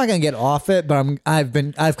 because I'm not gonna get off it, but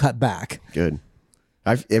I've cut back. Good.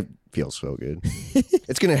 It feels so good.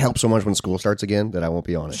 It's gonna help so much when school starts again that I won't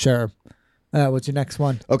be on it. Sure. What's your next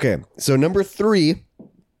one? Okay, so number 3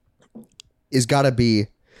 is gotta be.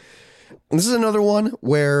 This is another one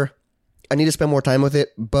where I need to spend more time with it,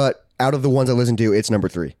 but out of the ones I listen to, it's number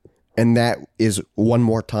 3, and that is "One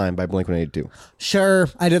More Time" by Blink-182. Sure,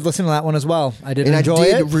 I did listen to that one as well. I did And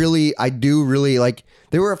enjoy I do really like.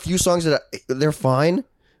 There were a few songs that they're fine,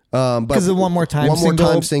 but 'Cause the One More Time One More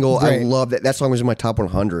single, Time single, I great. love that. That song was in my top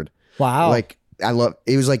 100. Wow. Like I love.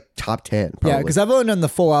 It was like top 10. Probably. Yeah, because I've only done the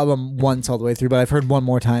full album once all the way through, but I've heard One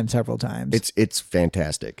More Time several times. It's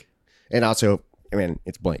fantastic, and also, I mean,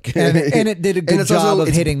 it's Blink, and it did a good it's job also- of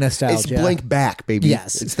it's- hitting nostalgia. It's Blink back, baby.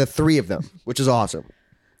 Yes. It's the 3 of them, which is awesome,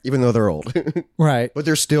 even though they're old, Right. but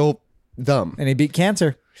they're still dumb. And he beat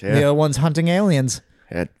cancer. Yeah. The other one's hunting aliens.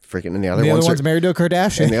 And freaking, and the other The other one's one's married to a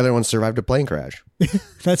Kardashian. and the other one survived a plane crash.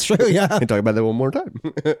 That's true, yeah. And talk about that one more time.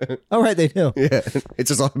 All right, they do. Yeah, it's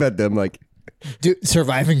just all about them, like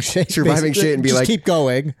Surviving shit. Surviving basically. shit and be Just like- keep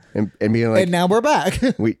going. and being like, And now we're back.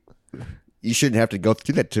 you shouldn't have to go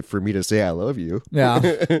through that for me to say I love you. Yeah.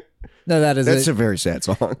 No, That's it. a very sad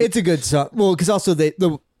song. It's a good song. Well, because also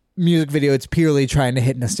the music video, it's purely trying to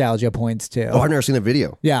hit nostalgia points too. Oh, I've never seen the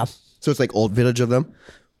video. Yeah. So it's like old footage of them.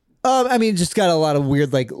 I mean, just got a lot of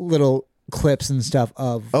weird like little clips and stuff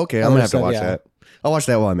of. Okay, I'm other gonna have to stuff, watch yeah. that. I'll watch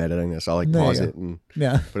that while I'm editing this. I'll like There you pause go. it and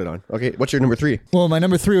Yeah. put it on. Okay, what's your number 3? Well, my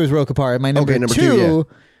number 3 was Rokapari. My number, Okay, number 2, two,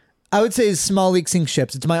 I would say is Small League Sink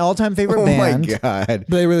Ships. It's my all-time favorite Oh band. my god!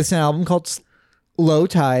 But they released an album called Low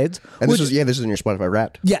Tides. And which, this is in your Spotify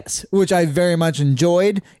Wrapped. yes, which I very much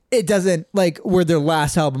enjoyed. It doesn't like where their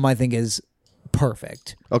last album I think is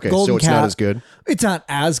perfect. Okay, Golden so it's Cat, not as good. It's not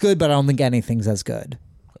as good, but I don't think anything's as good.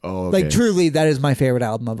 Oh, okay. Like truly, that is my favorite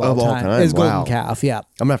album of all time. Is Golden Wow. Calf. Yeah. I'm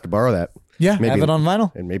gonna have to borrow that. Yeah. Have it on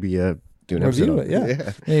vinyl. and maybe do an Review episode. it.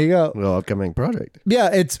 Yeah. There you go. Little upcoming project. Yeah,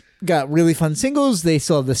 it's got really fun singles. They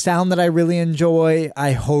still have the sound that I really enjoy.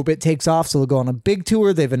 I hope it takes off. So they'll go on a big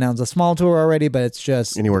tour. They've announced a small tour already, but it's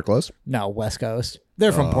just Anywhere close? no West Coast.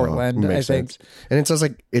 They're from Portland, I Makes think. sense. And it sounds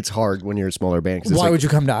like it's hard when you're a smaller band. Why would you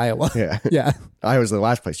come to Iowa? Yeah. Yeah. Iowa's the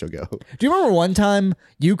last place you'll go. Do you remember one time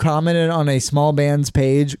you commented on a small band's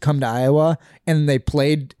page, come to Iowa, and they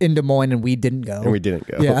played in Des Moines and we didn't go? And we didn't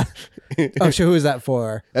go. Yeah. Oh, so who was that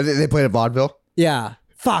for? They played at Vaudeville? Yeah.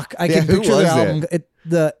 Fuck. I Yeah, can who picture was their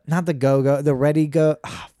album. Not the Go-Go, the Ready Go.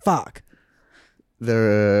 Fuck.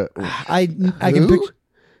 The I can who? picture.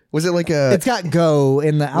 Was it like a? It's got Go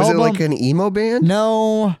in the Was album. it like an emo band?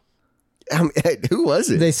 No. Who was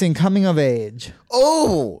it? They sing Coming of Age.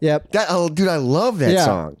 Oh, Yep. Dude, I love that Yeah.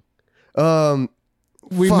 song.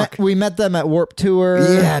 We met them at Warped Tour.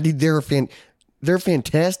 Yeah, dude, they're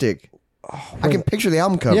fantastic. I can picture the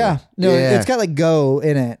album cover. Yeah. No, it's got like Go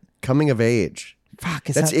in it. Coming of Age. Fuck.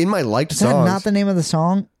 That's in my liked Is that songs. not the name of the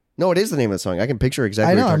song? No, it is the name of the song. I can picture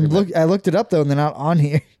exactly. I know. What you're talking about. I looked it up though, and they're not on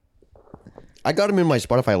here. I got them in my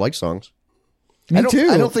Spotify liked songs. Me too.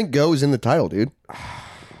 I don't think Go is in the title, dude.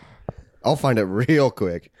 I'll find it real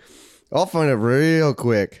quick.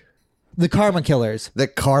 The Karma Killers. The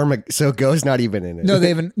Karma. So Go's not even in it. No, they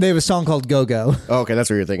have a song called Go Go. Oh, okay,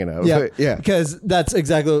 that's what you're thinking of. Yeah, yeah. Because that's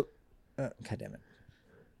exactly. God damn it.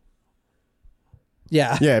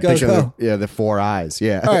 Yeah. Yeah, Go picture Go. the four eyes.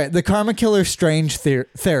 Yeah. All right, the Karma Killer Strange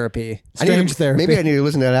Therapy. Strange Therapy. Maybe I need to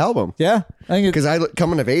listen to that album Yeah, I think it's. because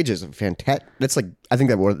Coming of Age is fantastic. That's like I think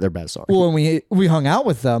that was their best song. Well, when we hung out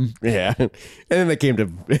with them, Yeah, and then they came to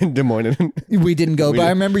Des Moines. we didn't go. But I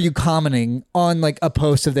remember you commenting on like a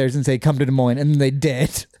post of theirs and say, "Come to Des Moines," and they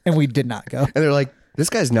did, and we did not go. And they're like, this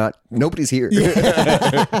guy's nobody's here.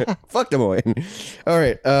 Fuck Des Moines. All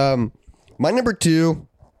right. My number 2,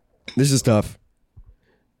 this is tough,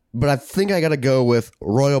 but I think I got to go with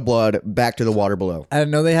Royal Blood, Back to the Water Below. I didn't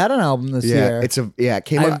know they had an album this year. It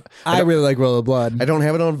came out. I really like Royal Blood. I don't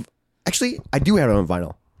have it on, actually, I do have it on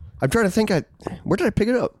vinyl. I'm trying to think, where did I pick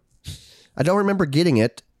it up? I don't remember getting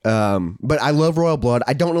it, but I love Royal Blood.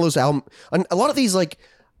 I don't know this album. A lot of these, like,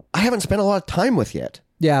 I haven't spent a lot of time with yet.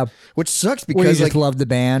 Yeah. Which sucks Well, you because just like love the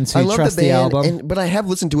band, so I you love trust the band, album. but I have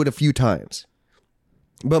listened to it a few times.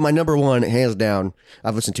 But my number 1, hands down,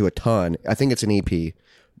 I've listened to a ton. I think it's an EP,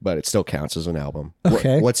 but it still counts as an album.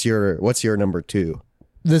 Okay. What's your number 2?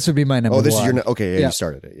 This would be my number one. Oh, this is your okay. Yeah, Yeah. you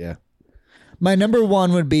started it. Yeah. My number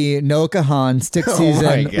 1 would be Noah Kahan, Stick Oh my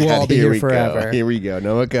Season, God, We'll All Be Here we Forever. Go. Here we go.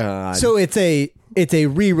 Noah Kahan. So it's a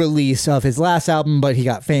re-release of his last album, but he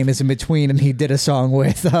got famous in between and he did a song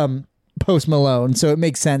with Post Malone. So it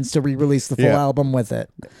makes sense to re-release the full Yeah. album with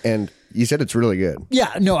it. and you said it's really good.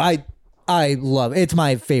 Yeah, no, I love it. It's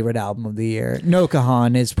my favorite album of the year. Noah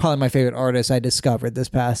Kahan is probably my favorite artist I discovered this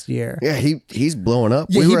past year. Yeah, he's blowing up.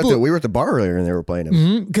 Yeah, we were at the bar earlier and they were playing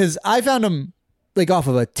him. Because I found him like off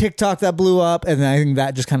of a TikTok that blew up, and then I think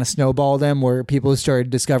that just kind of snowballed him where people started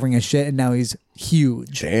discovering his shit, and now he's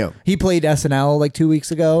huge. Damn. He played SNL like 2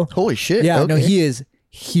 weeks ago. Holy shit. Yeah, no, okay. he is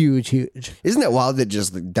huge. Isn't that wild that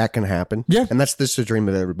just that can happen? Yeah. And that's the dream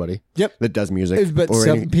of everybody. Yep. That does music. But or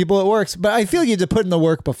some any- people it works. But I feel you have to put in the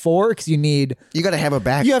work before because you you got to have a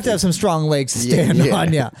back. have to have some strong legs to stand Yeah.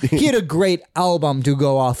 on. Yeah, he had a great album to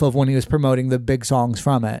go off of when he was promoting the big songs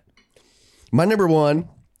from it. My number 1,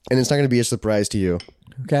 and it's not going to be a surprise to you,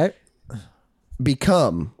 Okay.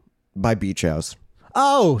 Become by Beach House.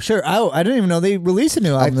 Oh, sure. Oh, I didn't even know they released a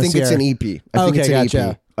new album I think this it's year. an EP. I think Okay, it's an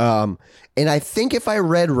gotcha. EP. And I think if I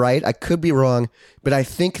read right, I could be wrong, but I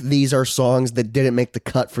think these are songs that didn't make the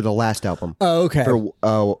cut for the last album. Oh, okay.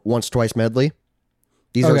 For Once Twice medley.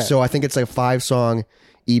 These Okay. are so I think it's a 5-song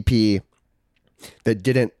EP that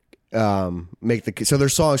didn't make the. So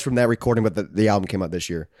there's songs from that recording, but the album came out this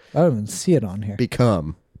year. I don't even see it on here.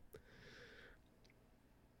 Become.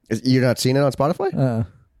 You're not seeing it on Spotify?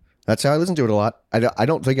 That's how I listen to it a lot. I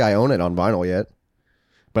don't think I own it on vinyl yet.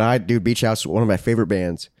 But Beach House is one of my favorite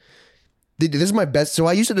bands. This is my best. So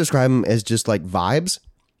I used to describe them as just like vibes.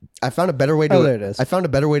 I found a better way to. Oh, there it is. I found a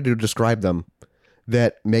better way to describe them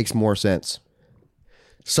that makes more sense.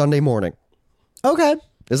 Sunday morning. Okay.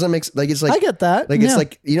 Doesn't that make like it's like I get that. Like it's Yeah.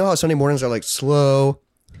 like you know how Sunday mornings are like slow,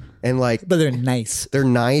 and like But they're nice. they're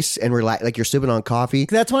nice and relax. Like you're sipping on coffee.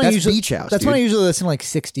 That's when I usually Beach House. That's dude. when I usually listen to like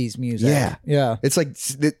 60s music. Yeah. Yeah. It's like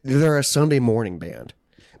they're a Sunday morning band,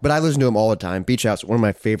 but I listen to them all the time. Beach House, one of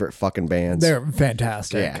my favorite fucking bands. They're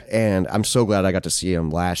fantastic. Yeah, and I'm so glad I got to see them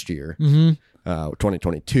last year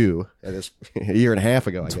 2022. A year and a half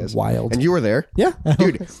ago, I guess. wild. And you were there. Yeah.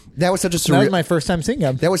 Dude, that was such a That was surreal. my first time seeing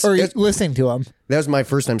him. Or listening to him. That was my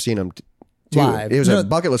first time seeing him too. Live. It was No. a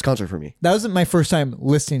bucket list concert for me. That wasn't my first time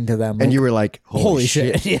listening to them. And you were like, holy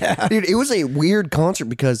shit. Yeah. Dude, it was a weird concert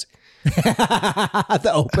because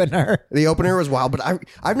The opener. the opener was wild, but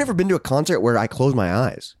I've never been to a concert where I close my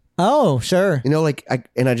eyes. Oh, sure. You know, like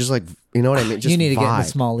I just like, you know what I mean? Just You need to get in vibe. the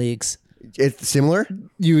small leagues. It's similar?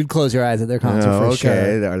 You would close your eyes at their concert Oh, for okay.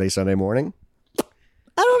 sure. Are they Sunday morning? I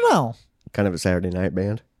don't know. Kind of a Saturday night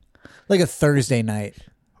band? Like a Thursday night.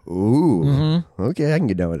 Ooh. Mm-hmm. Okay, I can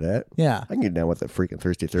get down with that. Yeah. I can get down with the freaking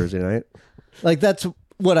Thursday night. Like that's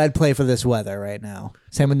what I'd play for this weather right now.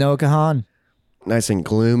 Same with Noah Kahan. Nice and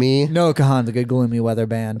gloomy. Noah Kahan's a good gloomy weather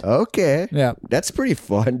band. Okay. Yeah. That's pretty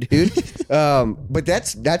fun, dude. But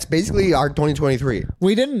that's basically our 2023.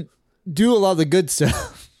 We didn't do a lot of the good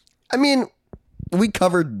stuff. I mean, we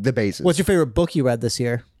covered the bases. What's your favorite book you read this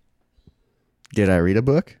year? Did I read a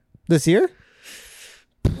book? This year?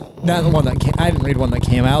 Not the one that came. I didn't read one that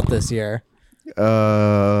came out this year.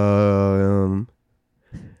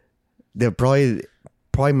 The probably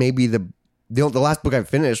maybe the last book I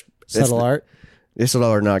finished. Subtle Art. This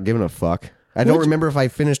are not giving a fuck. I don't remember if I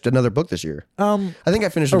finished another book this year. I think I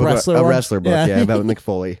finished a wrestler one? wrestler book, Yeah. yeah, about Mick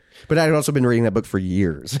Foley. But I'd also been reading that book for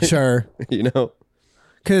years. Sure. You know?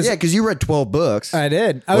 Because Yeah, because you read 12 books. I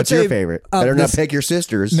did. I would What's your say, favorite? Better not this- pick your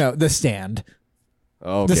sisters. No, The Stand.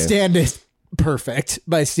 Oh, okay. The Stand is perfect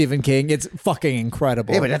by Stephen King. It's fucking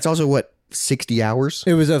incredible. Yeah, but that's also what, 60 hours?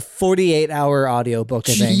 It was a 48-hour audiobook,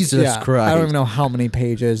 I think. Jesus Yeah. Christ. I don't even know how many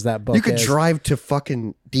pages that book You could is. drive to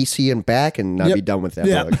fucking DC and back and not Yep. be done with that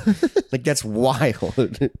Yep. book. Like, that's wild.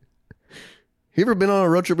 You ever been on a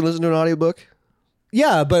road trip and listened to an audiobook?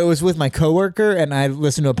 Yeah, but it was with my coworker, and I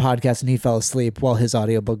listened to a podcast, and he fell asleep while his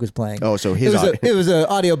audiobook was playing. Oh, so his it was an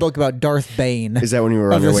audiobook about Darth Bane. Is that when you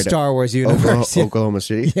were on of your the way Star Wars to universe? Oklahoma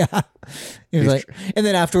City? Yeah. He was like, and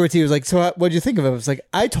then afterwards he was like, "So what'd you think of it?" I was like,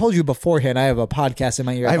 "I told you beforehand. I have a podcast in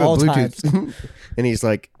my ear I at have a all times." Bluetooth. And he's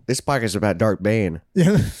like, this podcast is about Darth Bane.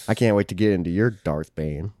 Yeah. I can't wait to get into your Darth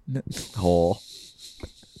Bane hole.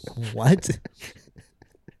 What?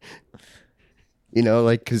 You know,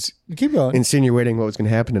 like, because Keep going. insinuating what was going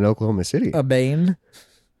to happen in Oklahoma City. A Bane.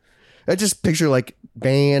 I just picture like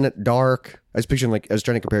Bane, dark. I was picturing like, I was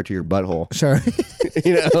trying to compare it to your butthole, Sure.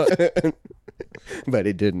 you know, but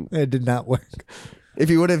it didn't. It did not work. If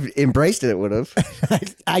you would have embraced it, it would have.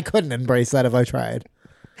 I couldn't embrace that if I tried.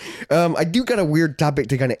 I do got a weird topic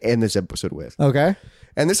to kind of end this episode with. Okay.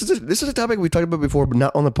 And this is a topic we talked about before, but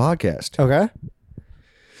not on the podcast. Okay.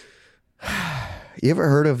 You ever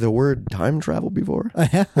heard of the word time travel before? I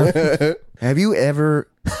have. Have you ever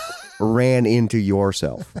ran into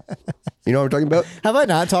yourself? You know what I'm talking about? Have I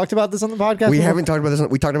not talked about this on the podcast? We before? haven't talked about this.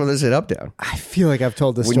 We talked about this at Up Down. I feel like I've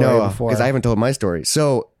told this We story know before. because I haven't told my story.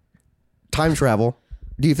 So, time travel.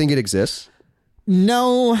 Do you think it exists?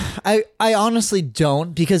 No, I honestly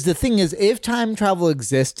don't, because the thing is, if time travel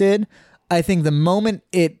existed, I think the moment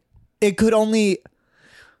it could only,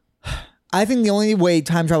 I think the only way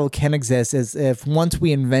time travel can exist is if once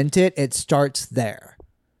we invent it, it starts there.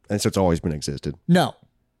 And so it's always been existed. No,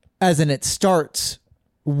 as in it starts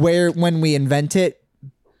when we invent it,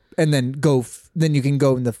 and then then you can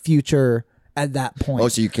go in the future at that point. Oh,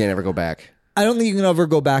 so you can't ever go back. I don't think you can ever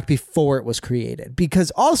go back before it was created,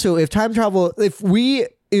 because also if time travel,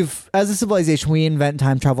 if as a civilization we invent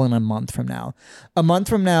time travel in a month from now,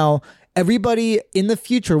 everybody in the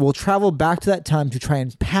future will travel back to that time to try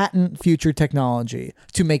and patent future technology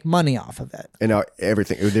to make money off of it. And now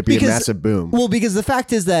everything, it would be a massive boom. Well, because the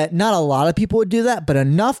fact is that not a lot of people would do that, but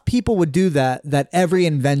enough people would do that every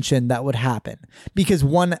invention that would happen, because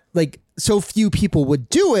so few people would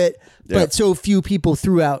do it, but so few people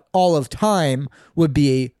throughout all of time would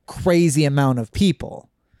be a crazy amount of people.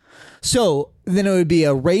 So then it would be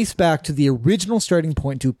a race back to the original starting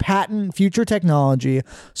point to patent future technology.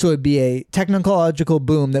 So it'd be a technological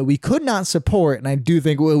boom that we could not support. And I do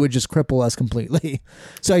think it would just cripple us completely.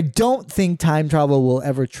 So I don't think time travel will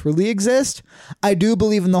ever truly exist. I do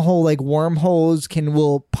believe in the whole wormholes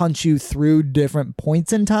will punch you through different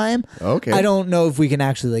points in time. Okay. I don't know if we can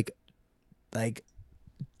actually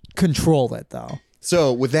control it though.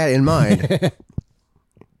 So with that in mind,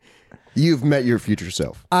 you've met your future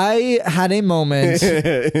self. I had a moment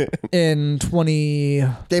in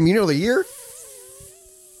 2014, Damn, you know the year?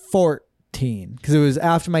 because it was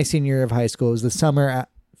after my senior year of high school. It was the summer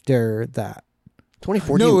after that.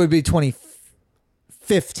 2014. No, it would be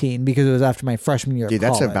 2015 because it was after my freshman year Dude, of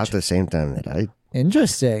that's college. about the same time that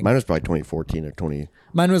Interesting. mine was probably 2014 or 20.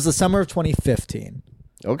 Mine was the summer of 2015.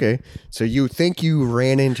 Okay. So you think you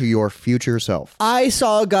ran into your future self? I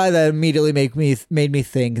saw a guy that immediately made me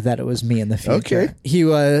think that it was me in the future. Okay. He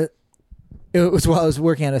was. It was while I was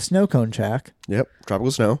working at a snow cone shack. Yep.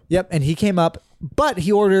 Tropical snow. Yep, and he came up, but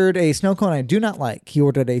he ordered a snow cone I do not like. He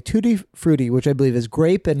ordered a Tutti Frutti, which I believe is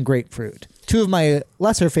grape and grapefruit. Two of my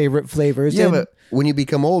lesser favorite flavors. Yeah, and- but when you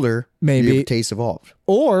become older, Maybe. your taste evolved.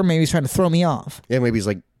 or maybe he's trying to throw me off. Yeah, maybe he's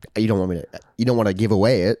like, you don't want to give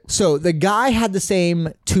away it. So the guy had the same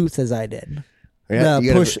tooth as I did. Yeah, The you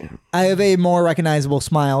gotta- push. I have a more recognizable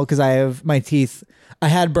smile because I have my teeth. I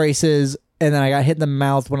had braces, and then I got hit in the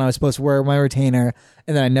mouth when I was supposed to wear my retainer,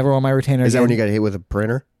 and then I never wore my retainer. Is that again. when you got hit with a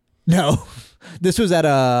printer? No, this was at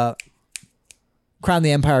a Crown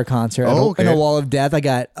the Empire concert. Oh, In a okay. Wall of Death, I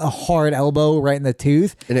got a hard elbow right in the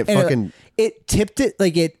tooth, And it fucking- it tipped it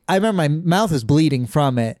like it. I remember my mouth was bleeding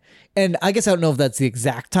from it, and I guess I don't know if that's the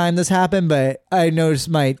exact time this happened, but I noticed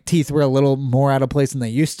my teeth were a little more out of place than they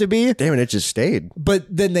used to be. Damn it just stayed. But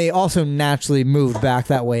then they also naturally moved back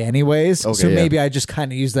that way anyways. Okay, so yeah. maybe I just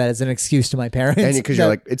kind of used that as an excuse to my parents. And because you're that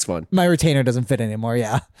like, it's fun. my retainer doesn't fit anymore.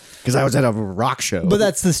 Yeah. Because I was at a rock show. But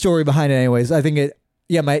that's the story behind it anyways. I think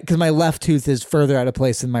because my left tooth is further out of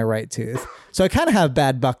place than my right tooth. So I kind of have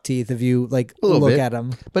bad buck teeth if you like little look bit. at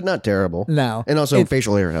them. But not terrible. No. And also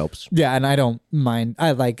facial hair helps. Yeah, and I don't mind.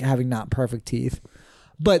 I like having not perfect teeth.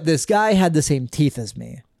 But this guy had the same teeth as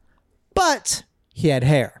me. But he had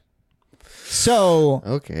hair. So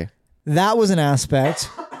Okay. that was an aspect.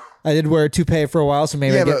 I did wear a toupee for a while, so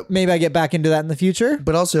maybe Yeah, maybe I get back into that in the future.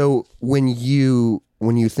 But also when you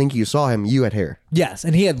think you saw him, you had hair. Yes,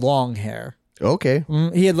 and he had long hair. Okay.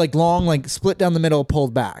 He had like long, like split down the middle,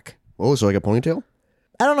 pulled back. Oh, so like a ponytail?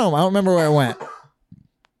 I don't know. I don't remember where it went.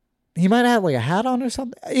 He might have had like a hat on or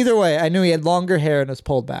something. Either way, I knew he had longer hair and it was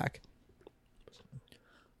pulled back.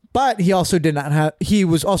 But he also did not have. He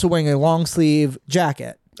was also wearing a long sleeve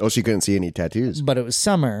jacket. Oh, so you couldn't see any tattoos. But it was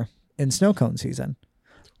summer in snow cone season.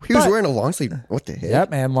 He was But- wearing a long sleeve. What the heck? Yep,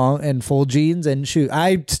 man, long and full jeans and shoes.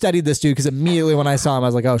 I studied this dude because immediately when I saw him, I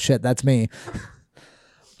was like, "Oh shit, that's me."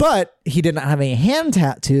 But he did not have any hand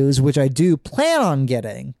tattoos, which I do plan on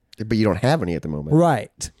getting. But you don't have any at the moment.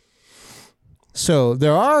 Right. So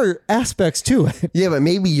there are aspects to it. Yeah, but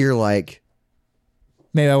maybe you're like,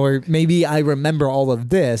 Maybe I remember all of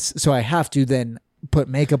this, so I have to then put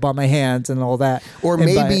makeup on my hands and all that. or And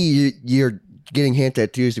maybe you're getting hand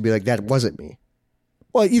tattoos to be like, that wasn't me.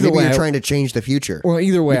 well, either Maybe way, you're trying to change the future. or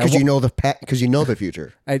either way, because you know the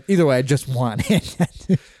future. either way, I just want it.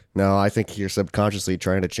 No, I think you're subconsciously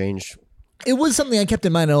trying to change. It was something I kept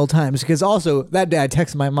in mind at all times because also that day I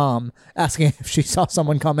texted my mom asking if she saw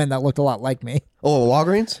someone come in that looked a lot like me. Oh,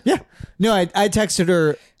 Walgreens? Yeah. No, I texted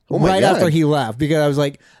her Oh my right God. after he left because I was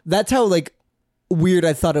like, that's how like weird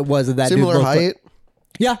I thought it was that Similar dude looked height? like,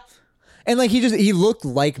 yeah. And like he looked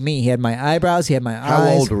like me. He had my eyebrows, he had my How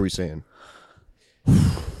eyes. old were we saying?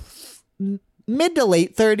 Mid to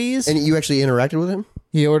late 30s. And you actually interacted with him?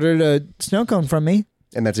 He ordered a snow cone from me.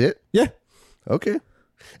 And that's it? Yeah. Okay.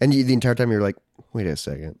 And the entire time you're like, wait a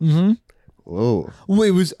second. Mm-hmm. Whoa. Well,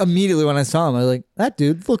 it was immediately when I saw him, I was like, that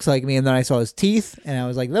dude looks like me. And then I saw his teeth and I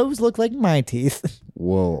was like, those look like my teeth.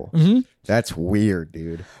 Whoa. That's weird,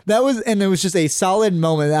 dude. And it was just a solid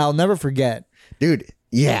moment that I'll never forget. Dude,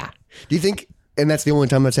 yeah. Do you think, and that's the only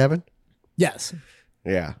time that's happened? Yes.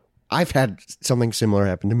 Yeah. I've had something similar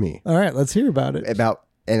happen to me. All right, let's hear about it.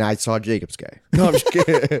 And I saw Jacob's guy. No, I'm just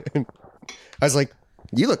kidding. I was like,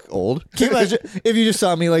 you look old. Can you imagine if you just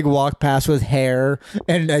saw me like walk past with hair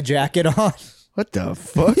and a jacket on? What the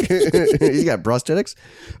fuck? You got prosthetics?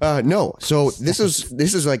 No. So this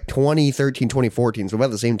is like 2013, 2014. So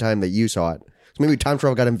about the same time that you saw it. So maybe time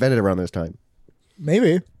travel got invented around this time.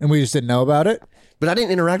 Maybe. And we just didn't know about it? But I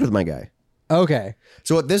didn't interact with my guy. Okay.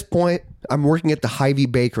 So at this point, I'm working at the Hy-Vee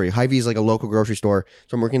Bakery. Hy-Vee is like a local grocery store.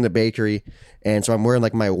 So I'm working in the bakery. And so I'm wearing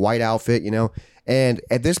like my white outfit, you know. And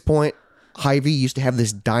at this point, Hy-Vee used to have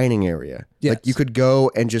this dining area. Yes. Like you could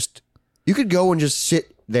go and just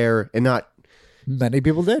sit there and not, Many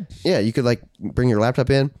people did. yeah, you could like bring your laptop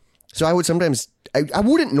in. So I would sometimes, I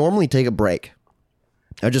wouldn't normally take a break.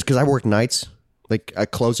 Just because I work nights, like a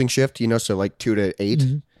closing shift, you know, so like 2 to 8.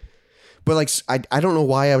 Mm-hmm. But like, I don't know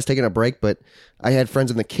why I was taking a break, but I had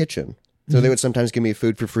friends in the kitchen. So they would sometimes give me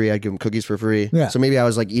food for free. I'd give them cookies for free. Mm-hmm. Yeah. So maybe I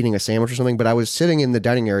was like eating a sandwich or something, but I was sitting in the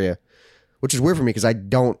dining area, which is weird for me because I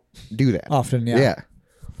don't do that. Often, yeah. Yeah.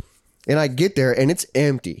 And I get there and it's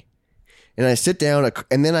empty. And I sit down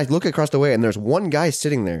and then I look across the way and there's one guy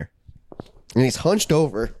sitting there and he's hunched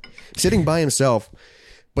over, sitting by himself,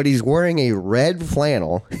 but he's wearing a red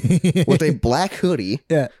flannel with a black hoodie,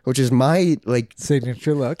 Yeah. which is my like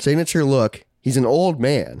Signature look. signature look. He's an old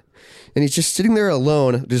man, and he's just sitting there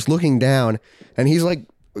alone, just looking down, and he's like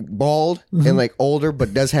bald and like older,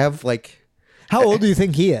 but does have like How old do you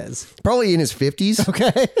think he is? probably in his 50s.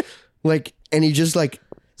 Okay. Like, and he just like,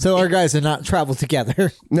 So our guys did not travel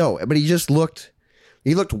together. no, but he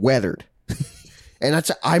looked weathered.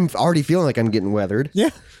 And I'm already feeling like I'm getting weathered. Yeah.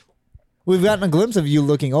 We've gotten a glimpse of you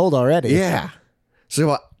looking old already. Yeah.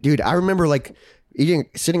 So, dude, I remember like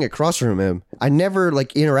sitting across from him. I never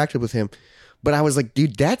like interacted with him, but I was like,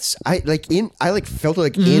 dude, I felt it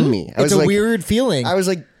like in me. I It's was a like, weird feeling. I was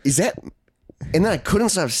like, is that? And then I couldn't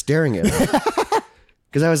stop staring at him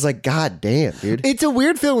because I was like, God damn, dude. It's a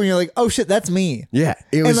weird feeling when you're like, oh shit, that's me. Yeah.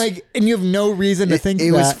 It was And you have no reason to think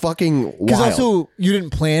it that. was fucking Because wild. also you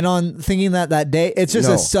didn't plan on thinking that day. It's just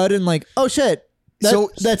No. a sudden like, oh shit,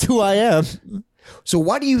 that's who I am. So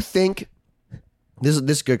why do you think this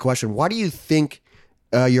is a good question? Why do you think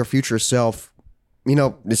your future self,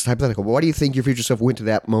 this is hypothetical, but why do you think your future self went to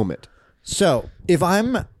that moment? So if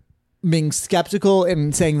I'm being skeptical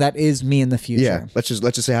and saying that is me in the future, Yeah, let's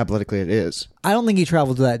just say hypothetically it is. I don't think he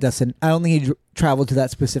traveled to that I don't think he traveled to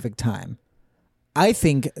that specific time. I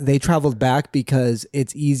think they traveled back because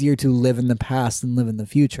it's easier to live in the past than live in the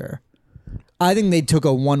future. I think they took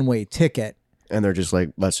a one-way ticket. And they're just like,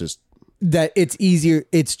 let's just. That it's easier,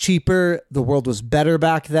 it's cheaper. The world was better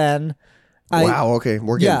back then. Wow. Okay,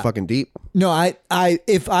 we're getting Yeah. fucking deep. No,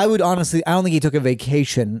 if I would honestly, I don't think he took a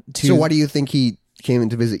vacation to. So why do you think he came in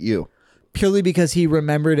to visit you? Purely because he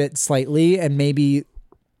remembered it slightly and maybe,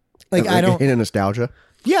 like I a don't. hint of nostalgia.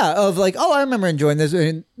 Yeah, of like, oh, I remember enjoying this,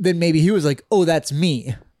 and then maybe he was like, oh, that's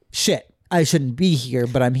me. Shit, I shouldn't be here,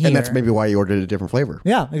 but I'm here. And that's maybe why you ordered a different flavor.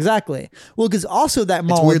 Yeah, exactly. Well, because also that It's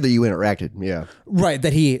mall, weird that you interacted. Yeah. right?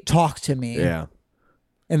 That he talked to me. Yeah.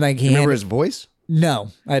 And like he Remember handed- his voice?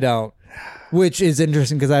 No, I don't. Which is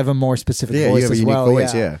interesting because I have a more specific Yeah, voice you have a as unique well.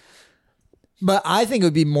 voice. Yeah. But I think it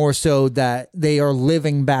would be more so that they are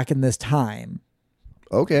living back in this time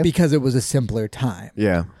Okay. because it was a simpler time.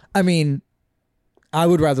 Yeah. I mean, I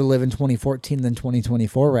would rather live in 2014 than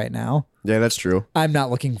 2024 right now. Yeah, that's true. I'm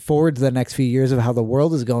not looking forward to the next few years of how the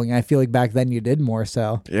world is going. I feel like back then you did more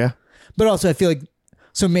so. Yeah. But also I feel like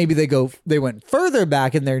so maybe they went further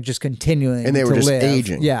back and they're just continuing And they were to just live.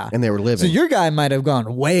 aging. Yeah. And they were So living. your guy might have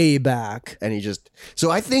gone way back And he just.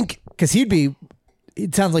 So I think. because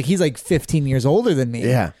it sounds like he's like 15 years older than me.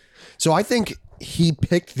 Yeah. So I think he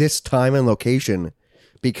picked this time and location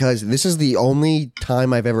because this is the only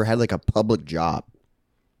time I've ever had like a public job.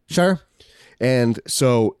 Sure. And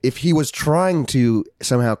so if he was trying to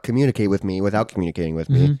somehow communicate with me without communicating with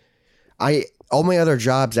me, all my other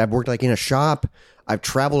jobs, I've worked like in a shop. I've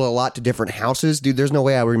traveled a lot to different houses. Dude, there's no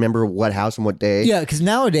way I would remember what house and what day. Yeah, because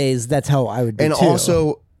nowadays that's how I would be And too.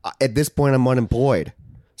 also, at this point, I'm unemployed.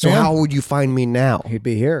 So Yeah. how would you find me now? he'd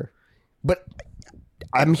be here. But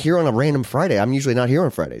I'm here on a random Friday. I'm usually not here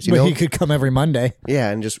on Fridays, you But know? he could come every Monday. Yeah,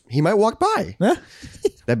 and just, he might walk by. Huh?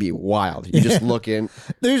 That'd be wild. You just look in.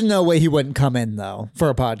 There's no way he wouldn't come in though for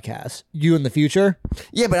a podcast. You in the future?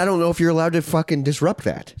 Yeah, but I don't know if you're allowed to fucking disrupt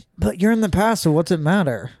that. But you're in the past, so what's it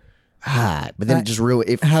matter? But then it just really,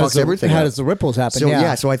 it How fucks everything How up. does the ripples happen? So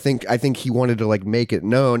yeah, so I think he wanted to like make it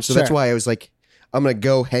known. So that's Sure. why I was like, I'm gonna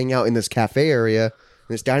go hang out in this cafe area,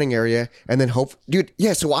 this dining area, and then hope, dude.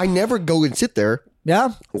 Yeah, so I never go and sit there.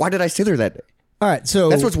 Yeah. Why did I sit there that day? All right. So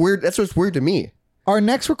That's what's weird. That's what's weird to me. our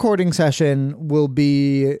next recording session will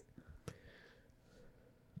be.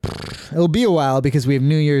 It'll be a while because we have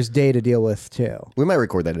New Year's Day to deal with too. We might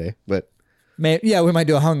record that day, but Yeah, we might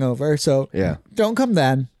do a hungover. So yeah, don't come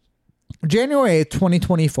then. January 8th,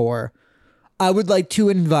 2024. I would like to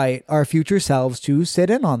invite our future selves to sit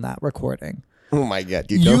in on that recording. oh my god,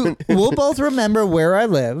 dude, We'll both remember where I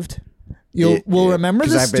lived. We'll Yeah, remember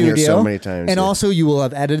 'cause the I've been studio. here so many times, and yeah. also you will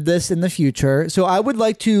have edited this in the future. So I would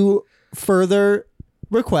like to further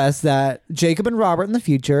request that Jacob and Robert in the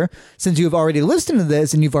future, since you have already listened to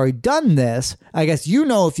this and you've already done this, I guess you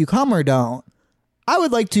know if you come or don't. I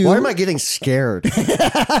would like to. Why am I getting scared?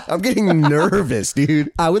 I'm getting nervous,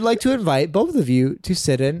 dude. I would like to invite both of you to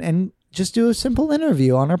sit in and just do a simple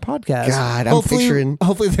interview on our podcast. God, I'm picturing-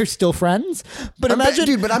 Hopefully, they're still friends. But imagine,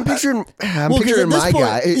 dude. But I'm picturing. I'm well, 'cause picturing at this my point-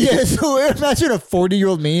 guy. Yeah, so imagine a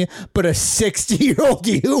 40-year-old me, but a 60-year-old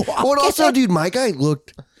you. Well, and also, dude, my guy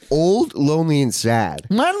looked old, lonely, and sad.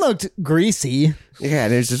 Mine looked greasy, Yeah,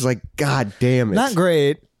 and it's just like, God damn it. not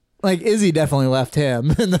great. Like Izzy definitely left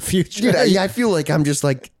him in the future. Dude, I feel like I'm just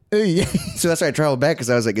like, so that's why I traveled back because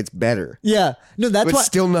I was like, it's better, yeah, no, that's but why.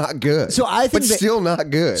 still not good. So I think but that- still not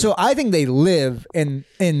good. So I think they live in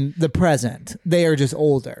the present. They are just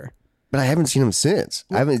older. but I haven't seen him since.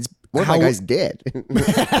 I haven't. What if my guy's dead?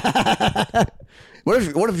 What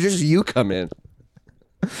if just you come in?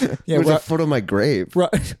 Yeah, There's a photo of my grave.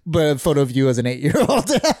 but a photo of you as an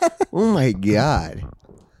 8-year-old. Oh my God.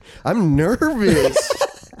 I'm nervous.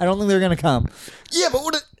 I don't think they're gonna come. Yeah,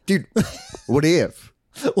 but dude, what if?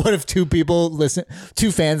 What if two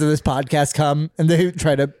fans of this podcast come and they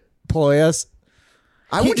try to ploy us?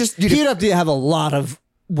 I would just, dude. He'd have to have a lot of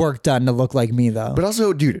work done to look like me, though. But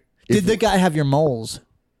also, dude. Did the guy have your moles?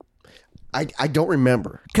 I don't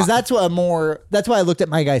remember. Because that's why I looked at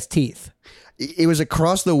my guy's teeth. It was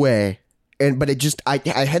across the way, but it just, I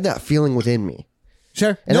had that feeling within me.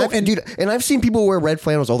 Sure. And dude, I've seen people wear red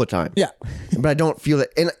flannels all the time. Yeah. But I don't feel that.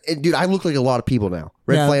 And dude, I look like a lot of people now.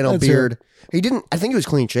 Red flannel, beard. I think he was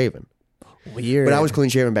clean shaven. Weird. But I was clean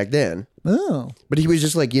shaven back then. Oh. But he was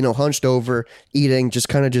just like, hunched over, eating, just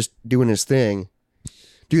kind of just doing his thing.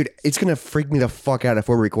 Dude, it's going to freak me the fuck out if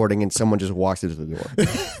we're recording and someone just walks into the door.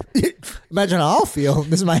 Imagine how I'll feel.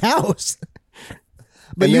 This is my house.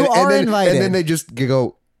 But you are invited. And then they just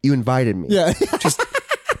go, you invited me. Yeah. Just,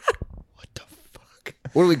 what the fuck?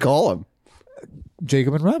 What do we call them?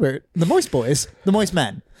 Jacob and Robert. The Moist Boys. The Moist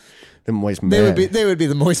Men. The Moist Men. They would be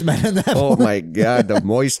the Moist Men in that Oh my God, the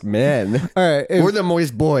Moist Men. All right. We're the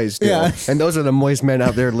Moist Boys, dude. Yeah. And those are the Moist Men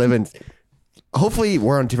out there living. Hopefully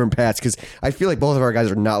we're on different paths because I feel like both of our guys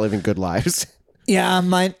are not living good lives. Yeah,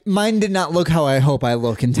 mine did not look how I hope I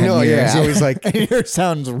look in 10 years. Yeah, I was like... Yours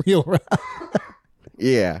sounds real rough.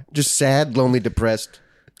 Yeah, just sad, lonely, depressed,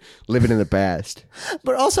 living in the past.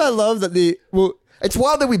 But also I love that it's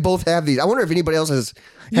wild that we both have these. I wonder if anybody else has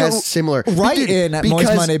similar. Write in at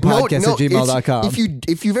moistmondaypodcast@gmail.com.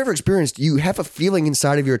 If you've ever experienced, you have a feeling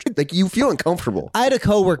inside of your, like you feel uncomfortable. I had a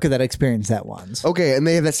coworker that experienced that once. Okay, and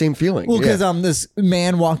they have that same feeling. Well, because this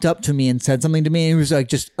man walked up to me and said something to me, and he was like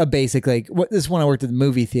just a basic this is when I worked at the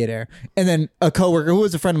movie theater, and then a coworker who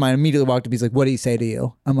was a friend of mine immediately walked up. He's like, "What did he say to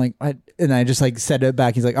you?" I'm like, and I just said it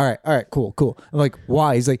back. He's like, all right, cool. I'm like,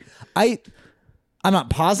 why? He's like, I'm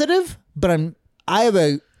not positive, but I have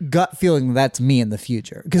a gut feeling that's me in the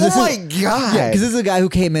future. Oh my God. Yeah, because this is a guy who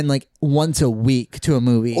came in once a week to a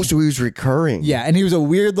movie. Oh, so he was recurring. Yeah, and he was a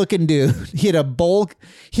weird looking dude. He had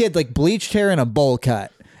bleached hair and a bowl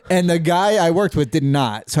cut. And the guy I worked with did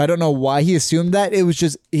not. So I don't know why he assumed that. It was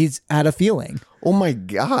just, he's had a feeling. Oh my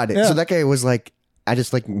God. Yeah. So that guy was like, I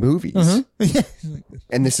just like movies. Mm-hmm.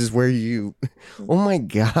 And this is where oh my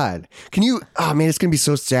God. Can you, man, it's going to be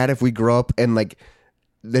so sad if we grow up and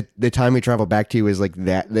the time we travel back to is like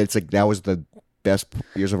that. It's like that was the best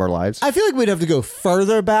years of our lives. I feel like we'd have to go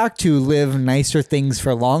further back to live nicer things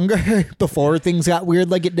for longer before things got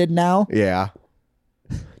weird like it did now. Yeah.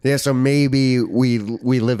 Yeah, so maybe we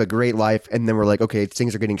live a great life and then we're like, okay,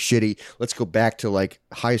 things are getting shitty. Let's go back to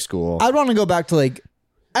high school. I'd want to go back to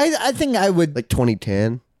I think I would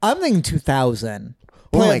 2010. I'm thinking 2000.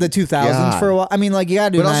 Oh my Play the 2000s God. for a while. I mean, you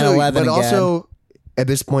gotta do 9/11 again. Also, at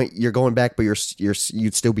this point, you're going back, but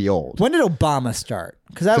you'd still be old. When did Obama start?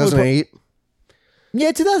 Because that 2008.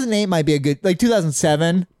 Yeah, 2008 might be a good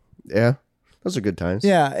 2007. Yeah, those are good times.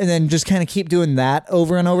 Yeah, and then just kind of keep doing that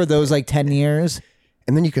over and over those 10 years.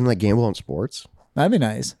 And then you can gamble on sports. That'd be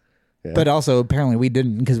nice. Yeah. But also, apparently, we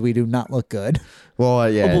didn't because we do not look good.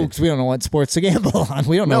 Well, yeah, because we don't know what sports to gamble on.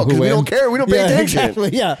 We don't know who we wins. don't care. We don't pay attention. Exactly.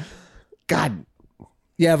 Yeah. God.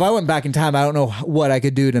 Yeah, if I went back in time, I don't know what I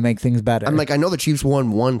could do to make things better. I'm I know the Chiefs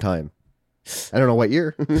won one time. I don't know what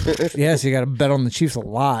year. Yes, you got to bet on the Chiefs a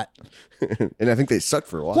lot. And I think they sucked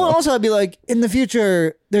for a while. Well, also, I'd be like, in the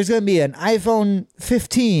future, there's going to be an iPhone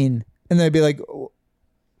 15, and they'd be like,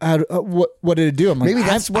 what did it do? I'm like, maybe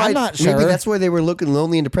that's why. I'm not sure. Maybe that's why they were looking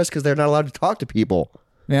lonely and depressed because they're not allowed to talk to people.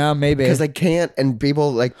 Yeah, maybe because they can't, and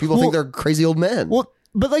people think they're crazy old men. Well,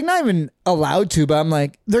 but not even allowed to. But I'm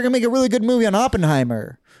like, they're gonna make a really good movie on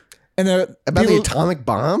Oppenheimer, and they're about the atomic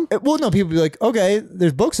bomb. Well, no, people be like, okay,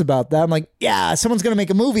 there's books about that. I'm like, yeah, someone's gonna make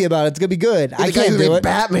a movie about it. It's gonna be good. I can't do it.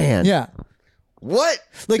 Batman. Yeah. What?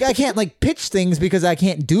 I can't pitch things because I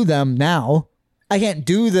can't do them now. I can't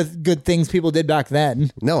do the good things people did back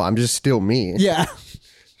then. No, I'm just still me. Yeah.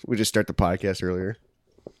 We just start the podcast earlier.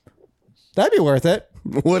 That'd be worth it.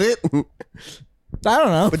 Would it? I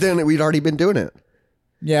don't know. But then we'd already been doing it.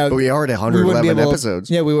 Yeah. But we are at 111 episodes.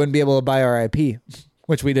 Yeah, we wouldn't be able to buy our IP,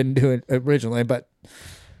 which we didn't do it originally, but.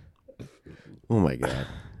 Oh my God.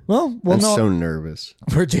 Well, I'm so nervous.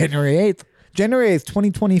 For January 8th. January 8th,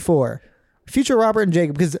 2024. Future Robert and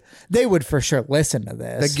Jacob, because they would for sure listen to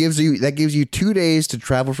this. That gives you 2 days to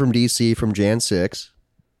travel from DC from Jan 6.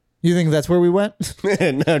 You think that's where we went?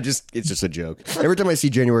 No, it's just a joke. Every time I see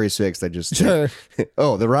January 6th, I just sure.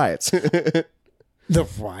 oh, the riots. The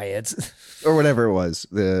riots. or whatever it was.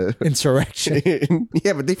 The Insurrection.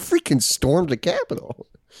 yeah, but they freaking stormed the Capitol.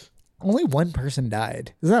 Only one person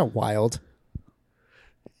died. Isn't that wild?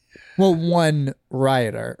 Well, one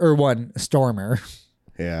rioter or one stormer.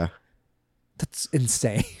 Yeah. That's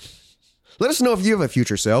insane. Let us know if you have a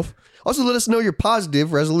future self. Also, let us know your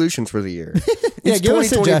positive resolutions for the year. Yeah, It's give us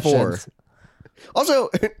 2024. suggestions. Also,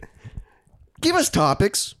 give us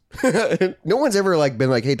topics. No one's ever been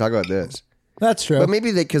like, hey, talk about this. That's true. But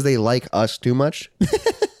maybe because they like us too much,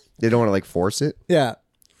 they don't want to force it. Yeah.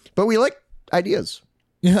 But we like ideas.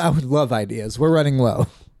 Yeah, I would love ideas. We're running low.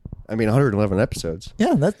 I mean, 111 episodes.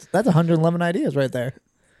 Yeah, that's 111 ideas right there.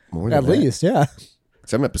 More than At that. least, yeah.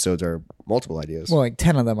 Some episodes are multiple ideas. Well,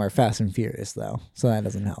 10 of them are Fast and Furious, though, so that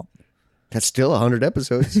doesn't help. That's still 100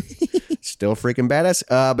 episodes. Still freaking badass.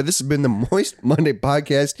 But this has been the Moist Monday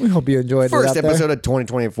podcast. We hope you enjoyed First it out episode of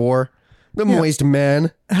 2024. The Moist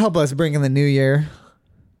Man. there. Help us bring in the new year.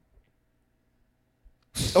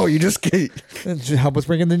 Oh, you just Help us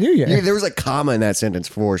bring in the new year. yeah, there was a comma in that sentence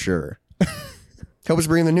for sure. Help us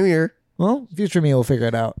bring in the new year. Well, future me will figure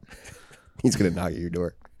it out. He's gonna knock at your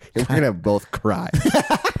door, and we're gonna both cry.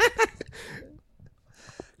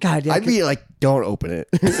 God, yeah, I'd be like, "Don't open it."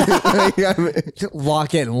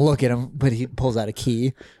 lock it and look at him, but he pulls out a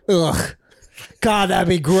key. Ugh. God, that'd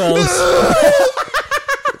be gross.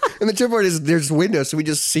 And the trip part is there's windows, so we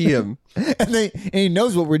just see him. and he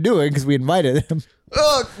knows what we're doing because we invited him.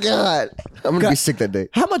 Oh God, I'm gonna be sick that day.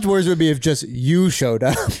 How much worse would it be if just you showed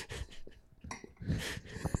up?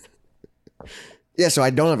 Yeah, so I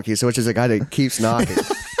don't have a key, so it's just a guy that keeps knocking.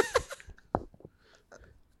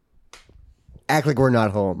 Act like we're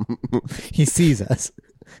not home. He sees us.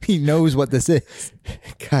 He knows what this is.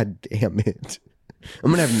 God damn it.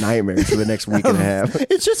 I'm gonna have nightmares for the next week and a half.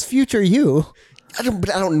 It's just future you. I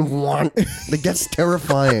don't want. That's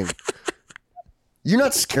terrifying. You're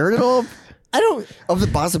not scared at all I don't. of the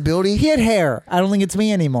possibility? He had hair. I don't think it's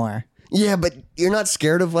me anymore. Yeah, but you're not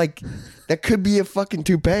scared of that could be a fucking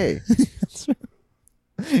toupee.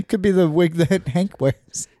 It could be the wig that Hank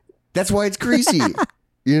wears. That's why it's greasy.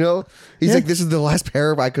 You know? He's Yeah. like, this is the last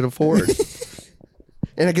pair I could afford.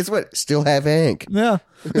 And guess what? Still have Hank. Yeah.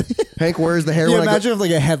 Hank wears the hair Can you when I go. imagine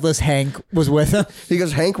if a headless Hank was with him? He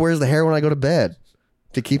goes, Hank wears the hair when I go to bed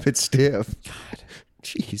to keep it stiff. God.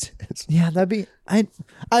 Jesus. Yeah, that'd be. I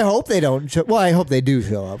hope they don't. Well, I hope they do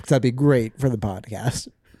show up because that'd be great for the podcast.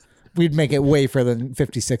 We'd make it way further than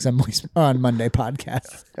 56 on Monday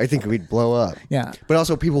podcast. I think we'd blow up. Yeah. But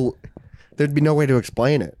also, there'd be no way to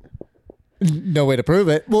explain it. No way to prove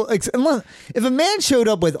it. Well, unless if a man showed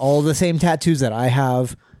up with all the same tattoos that I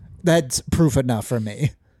have, that's proof enough for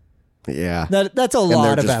me. Yeah. That's a And lot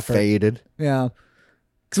they're of just effort. faded. Yeah.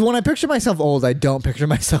 Because when I picture myself old, I don't picture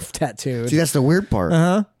myself tattooed. See, that's the weird part.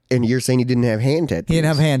 Uh-huh. And you're saying he didn't have hand tattoos. He didn't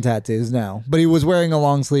have hand tattoos, no. But he was wearing a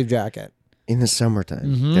long sleeve jacket. in the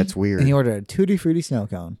summertime. That's weird. And he ordered a Tutti Frutti snow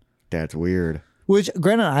cone. That's weird. Which,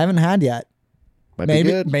 granted, I haven't had yet. Might be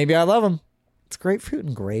good. Maybe I love them. It's grapefruit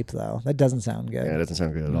and grape, though. That doesn't sound good. Yeah, it doesn't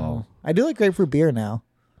sound good at all. I do like grapefruit beer now.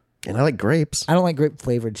 And I like grapes. I don't like grape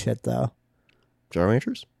flavored shit, though. Jar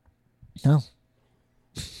Ranchers? No.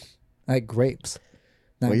 I like grapes.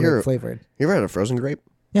 Not Well, grape flavored. You ever had a frozen grape?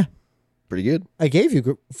 Yeah. Pretty good. I gave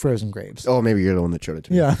you frozen grapes. Oh, maybe you're the one that showed it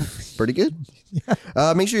to me. Yeah. Pretty good.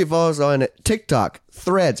 Make sure you follow us on TikTok,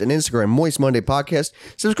 Threads, and Instagram, Moist Monday Podcast.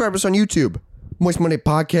 Subscribe us on YouTube, Moist Monday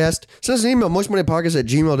Podcast. Send us an email,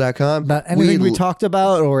 moistmondaypodcast@gmail.com. About anything we talked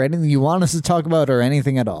about or anything you want us to talk about or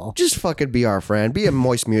anything at all. Just fucking be our friend. Be a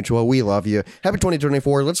Moist Mutual. We love you. Happy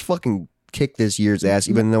 2024. Let's fucking kick this year's ass,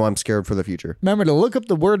 even though I'm scared for the future. Remember to look up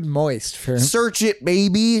the word moist. Search it,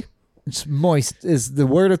 baby. It's moist is the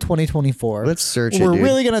word of 2024. Let's search it, We're dude.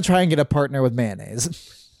 really going to try and get a partner with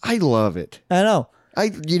mayonnaise. I love it. I know. You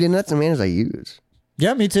didn't. That's the mayonnaise I use.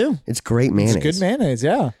 Yeah, me too. It's great mayonnaise. It's good mayonnaise,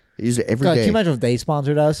 yeah. I use it every God, day. can you imagine if they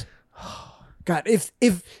sponsored us? God, if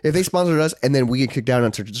If they sponsored us and then we get kicked out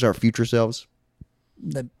on our future selves.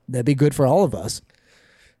 that'd be good for all of us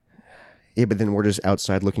Yeah, but then we're just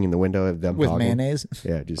outside looking in the window at them with talking. mayonnaise.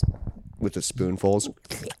 Yeah, just with the spoonfuls.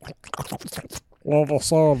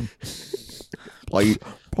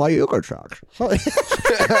 Play Yucca Sharks.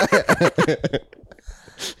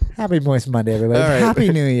 Happy Moist Monday, everybody. All right. Happy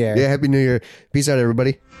New Year. Yeah, Happy New Year. Peace out,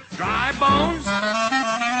 everybody. Dry bones,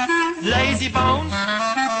 lazy bones,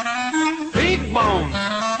 big bones,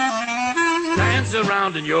 dance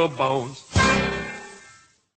around in your bones.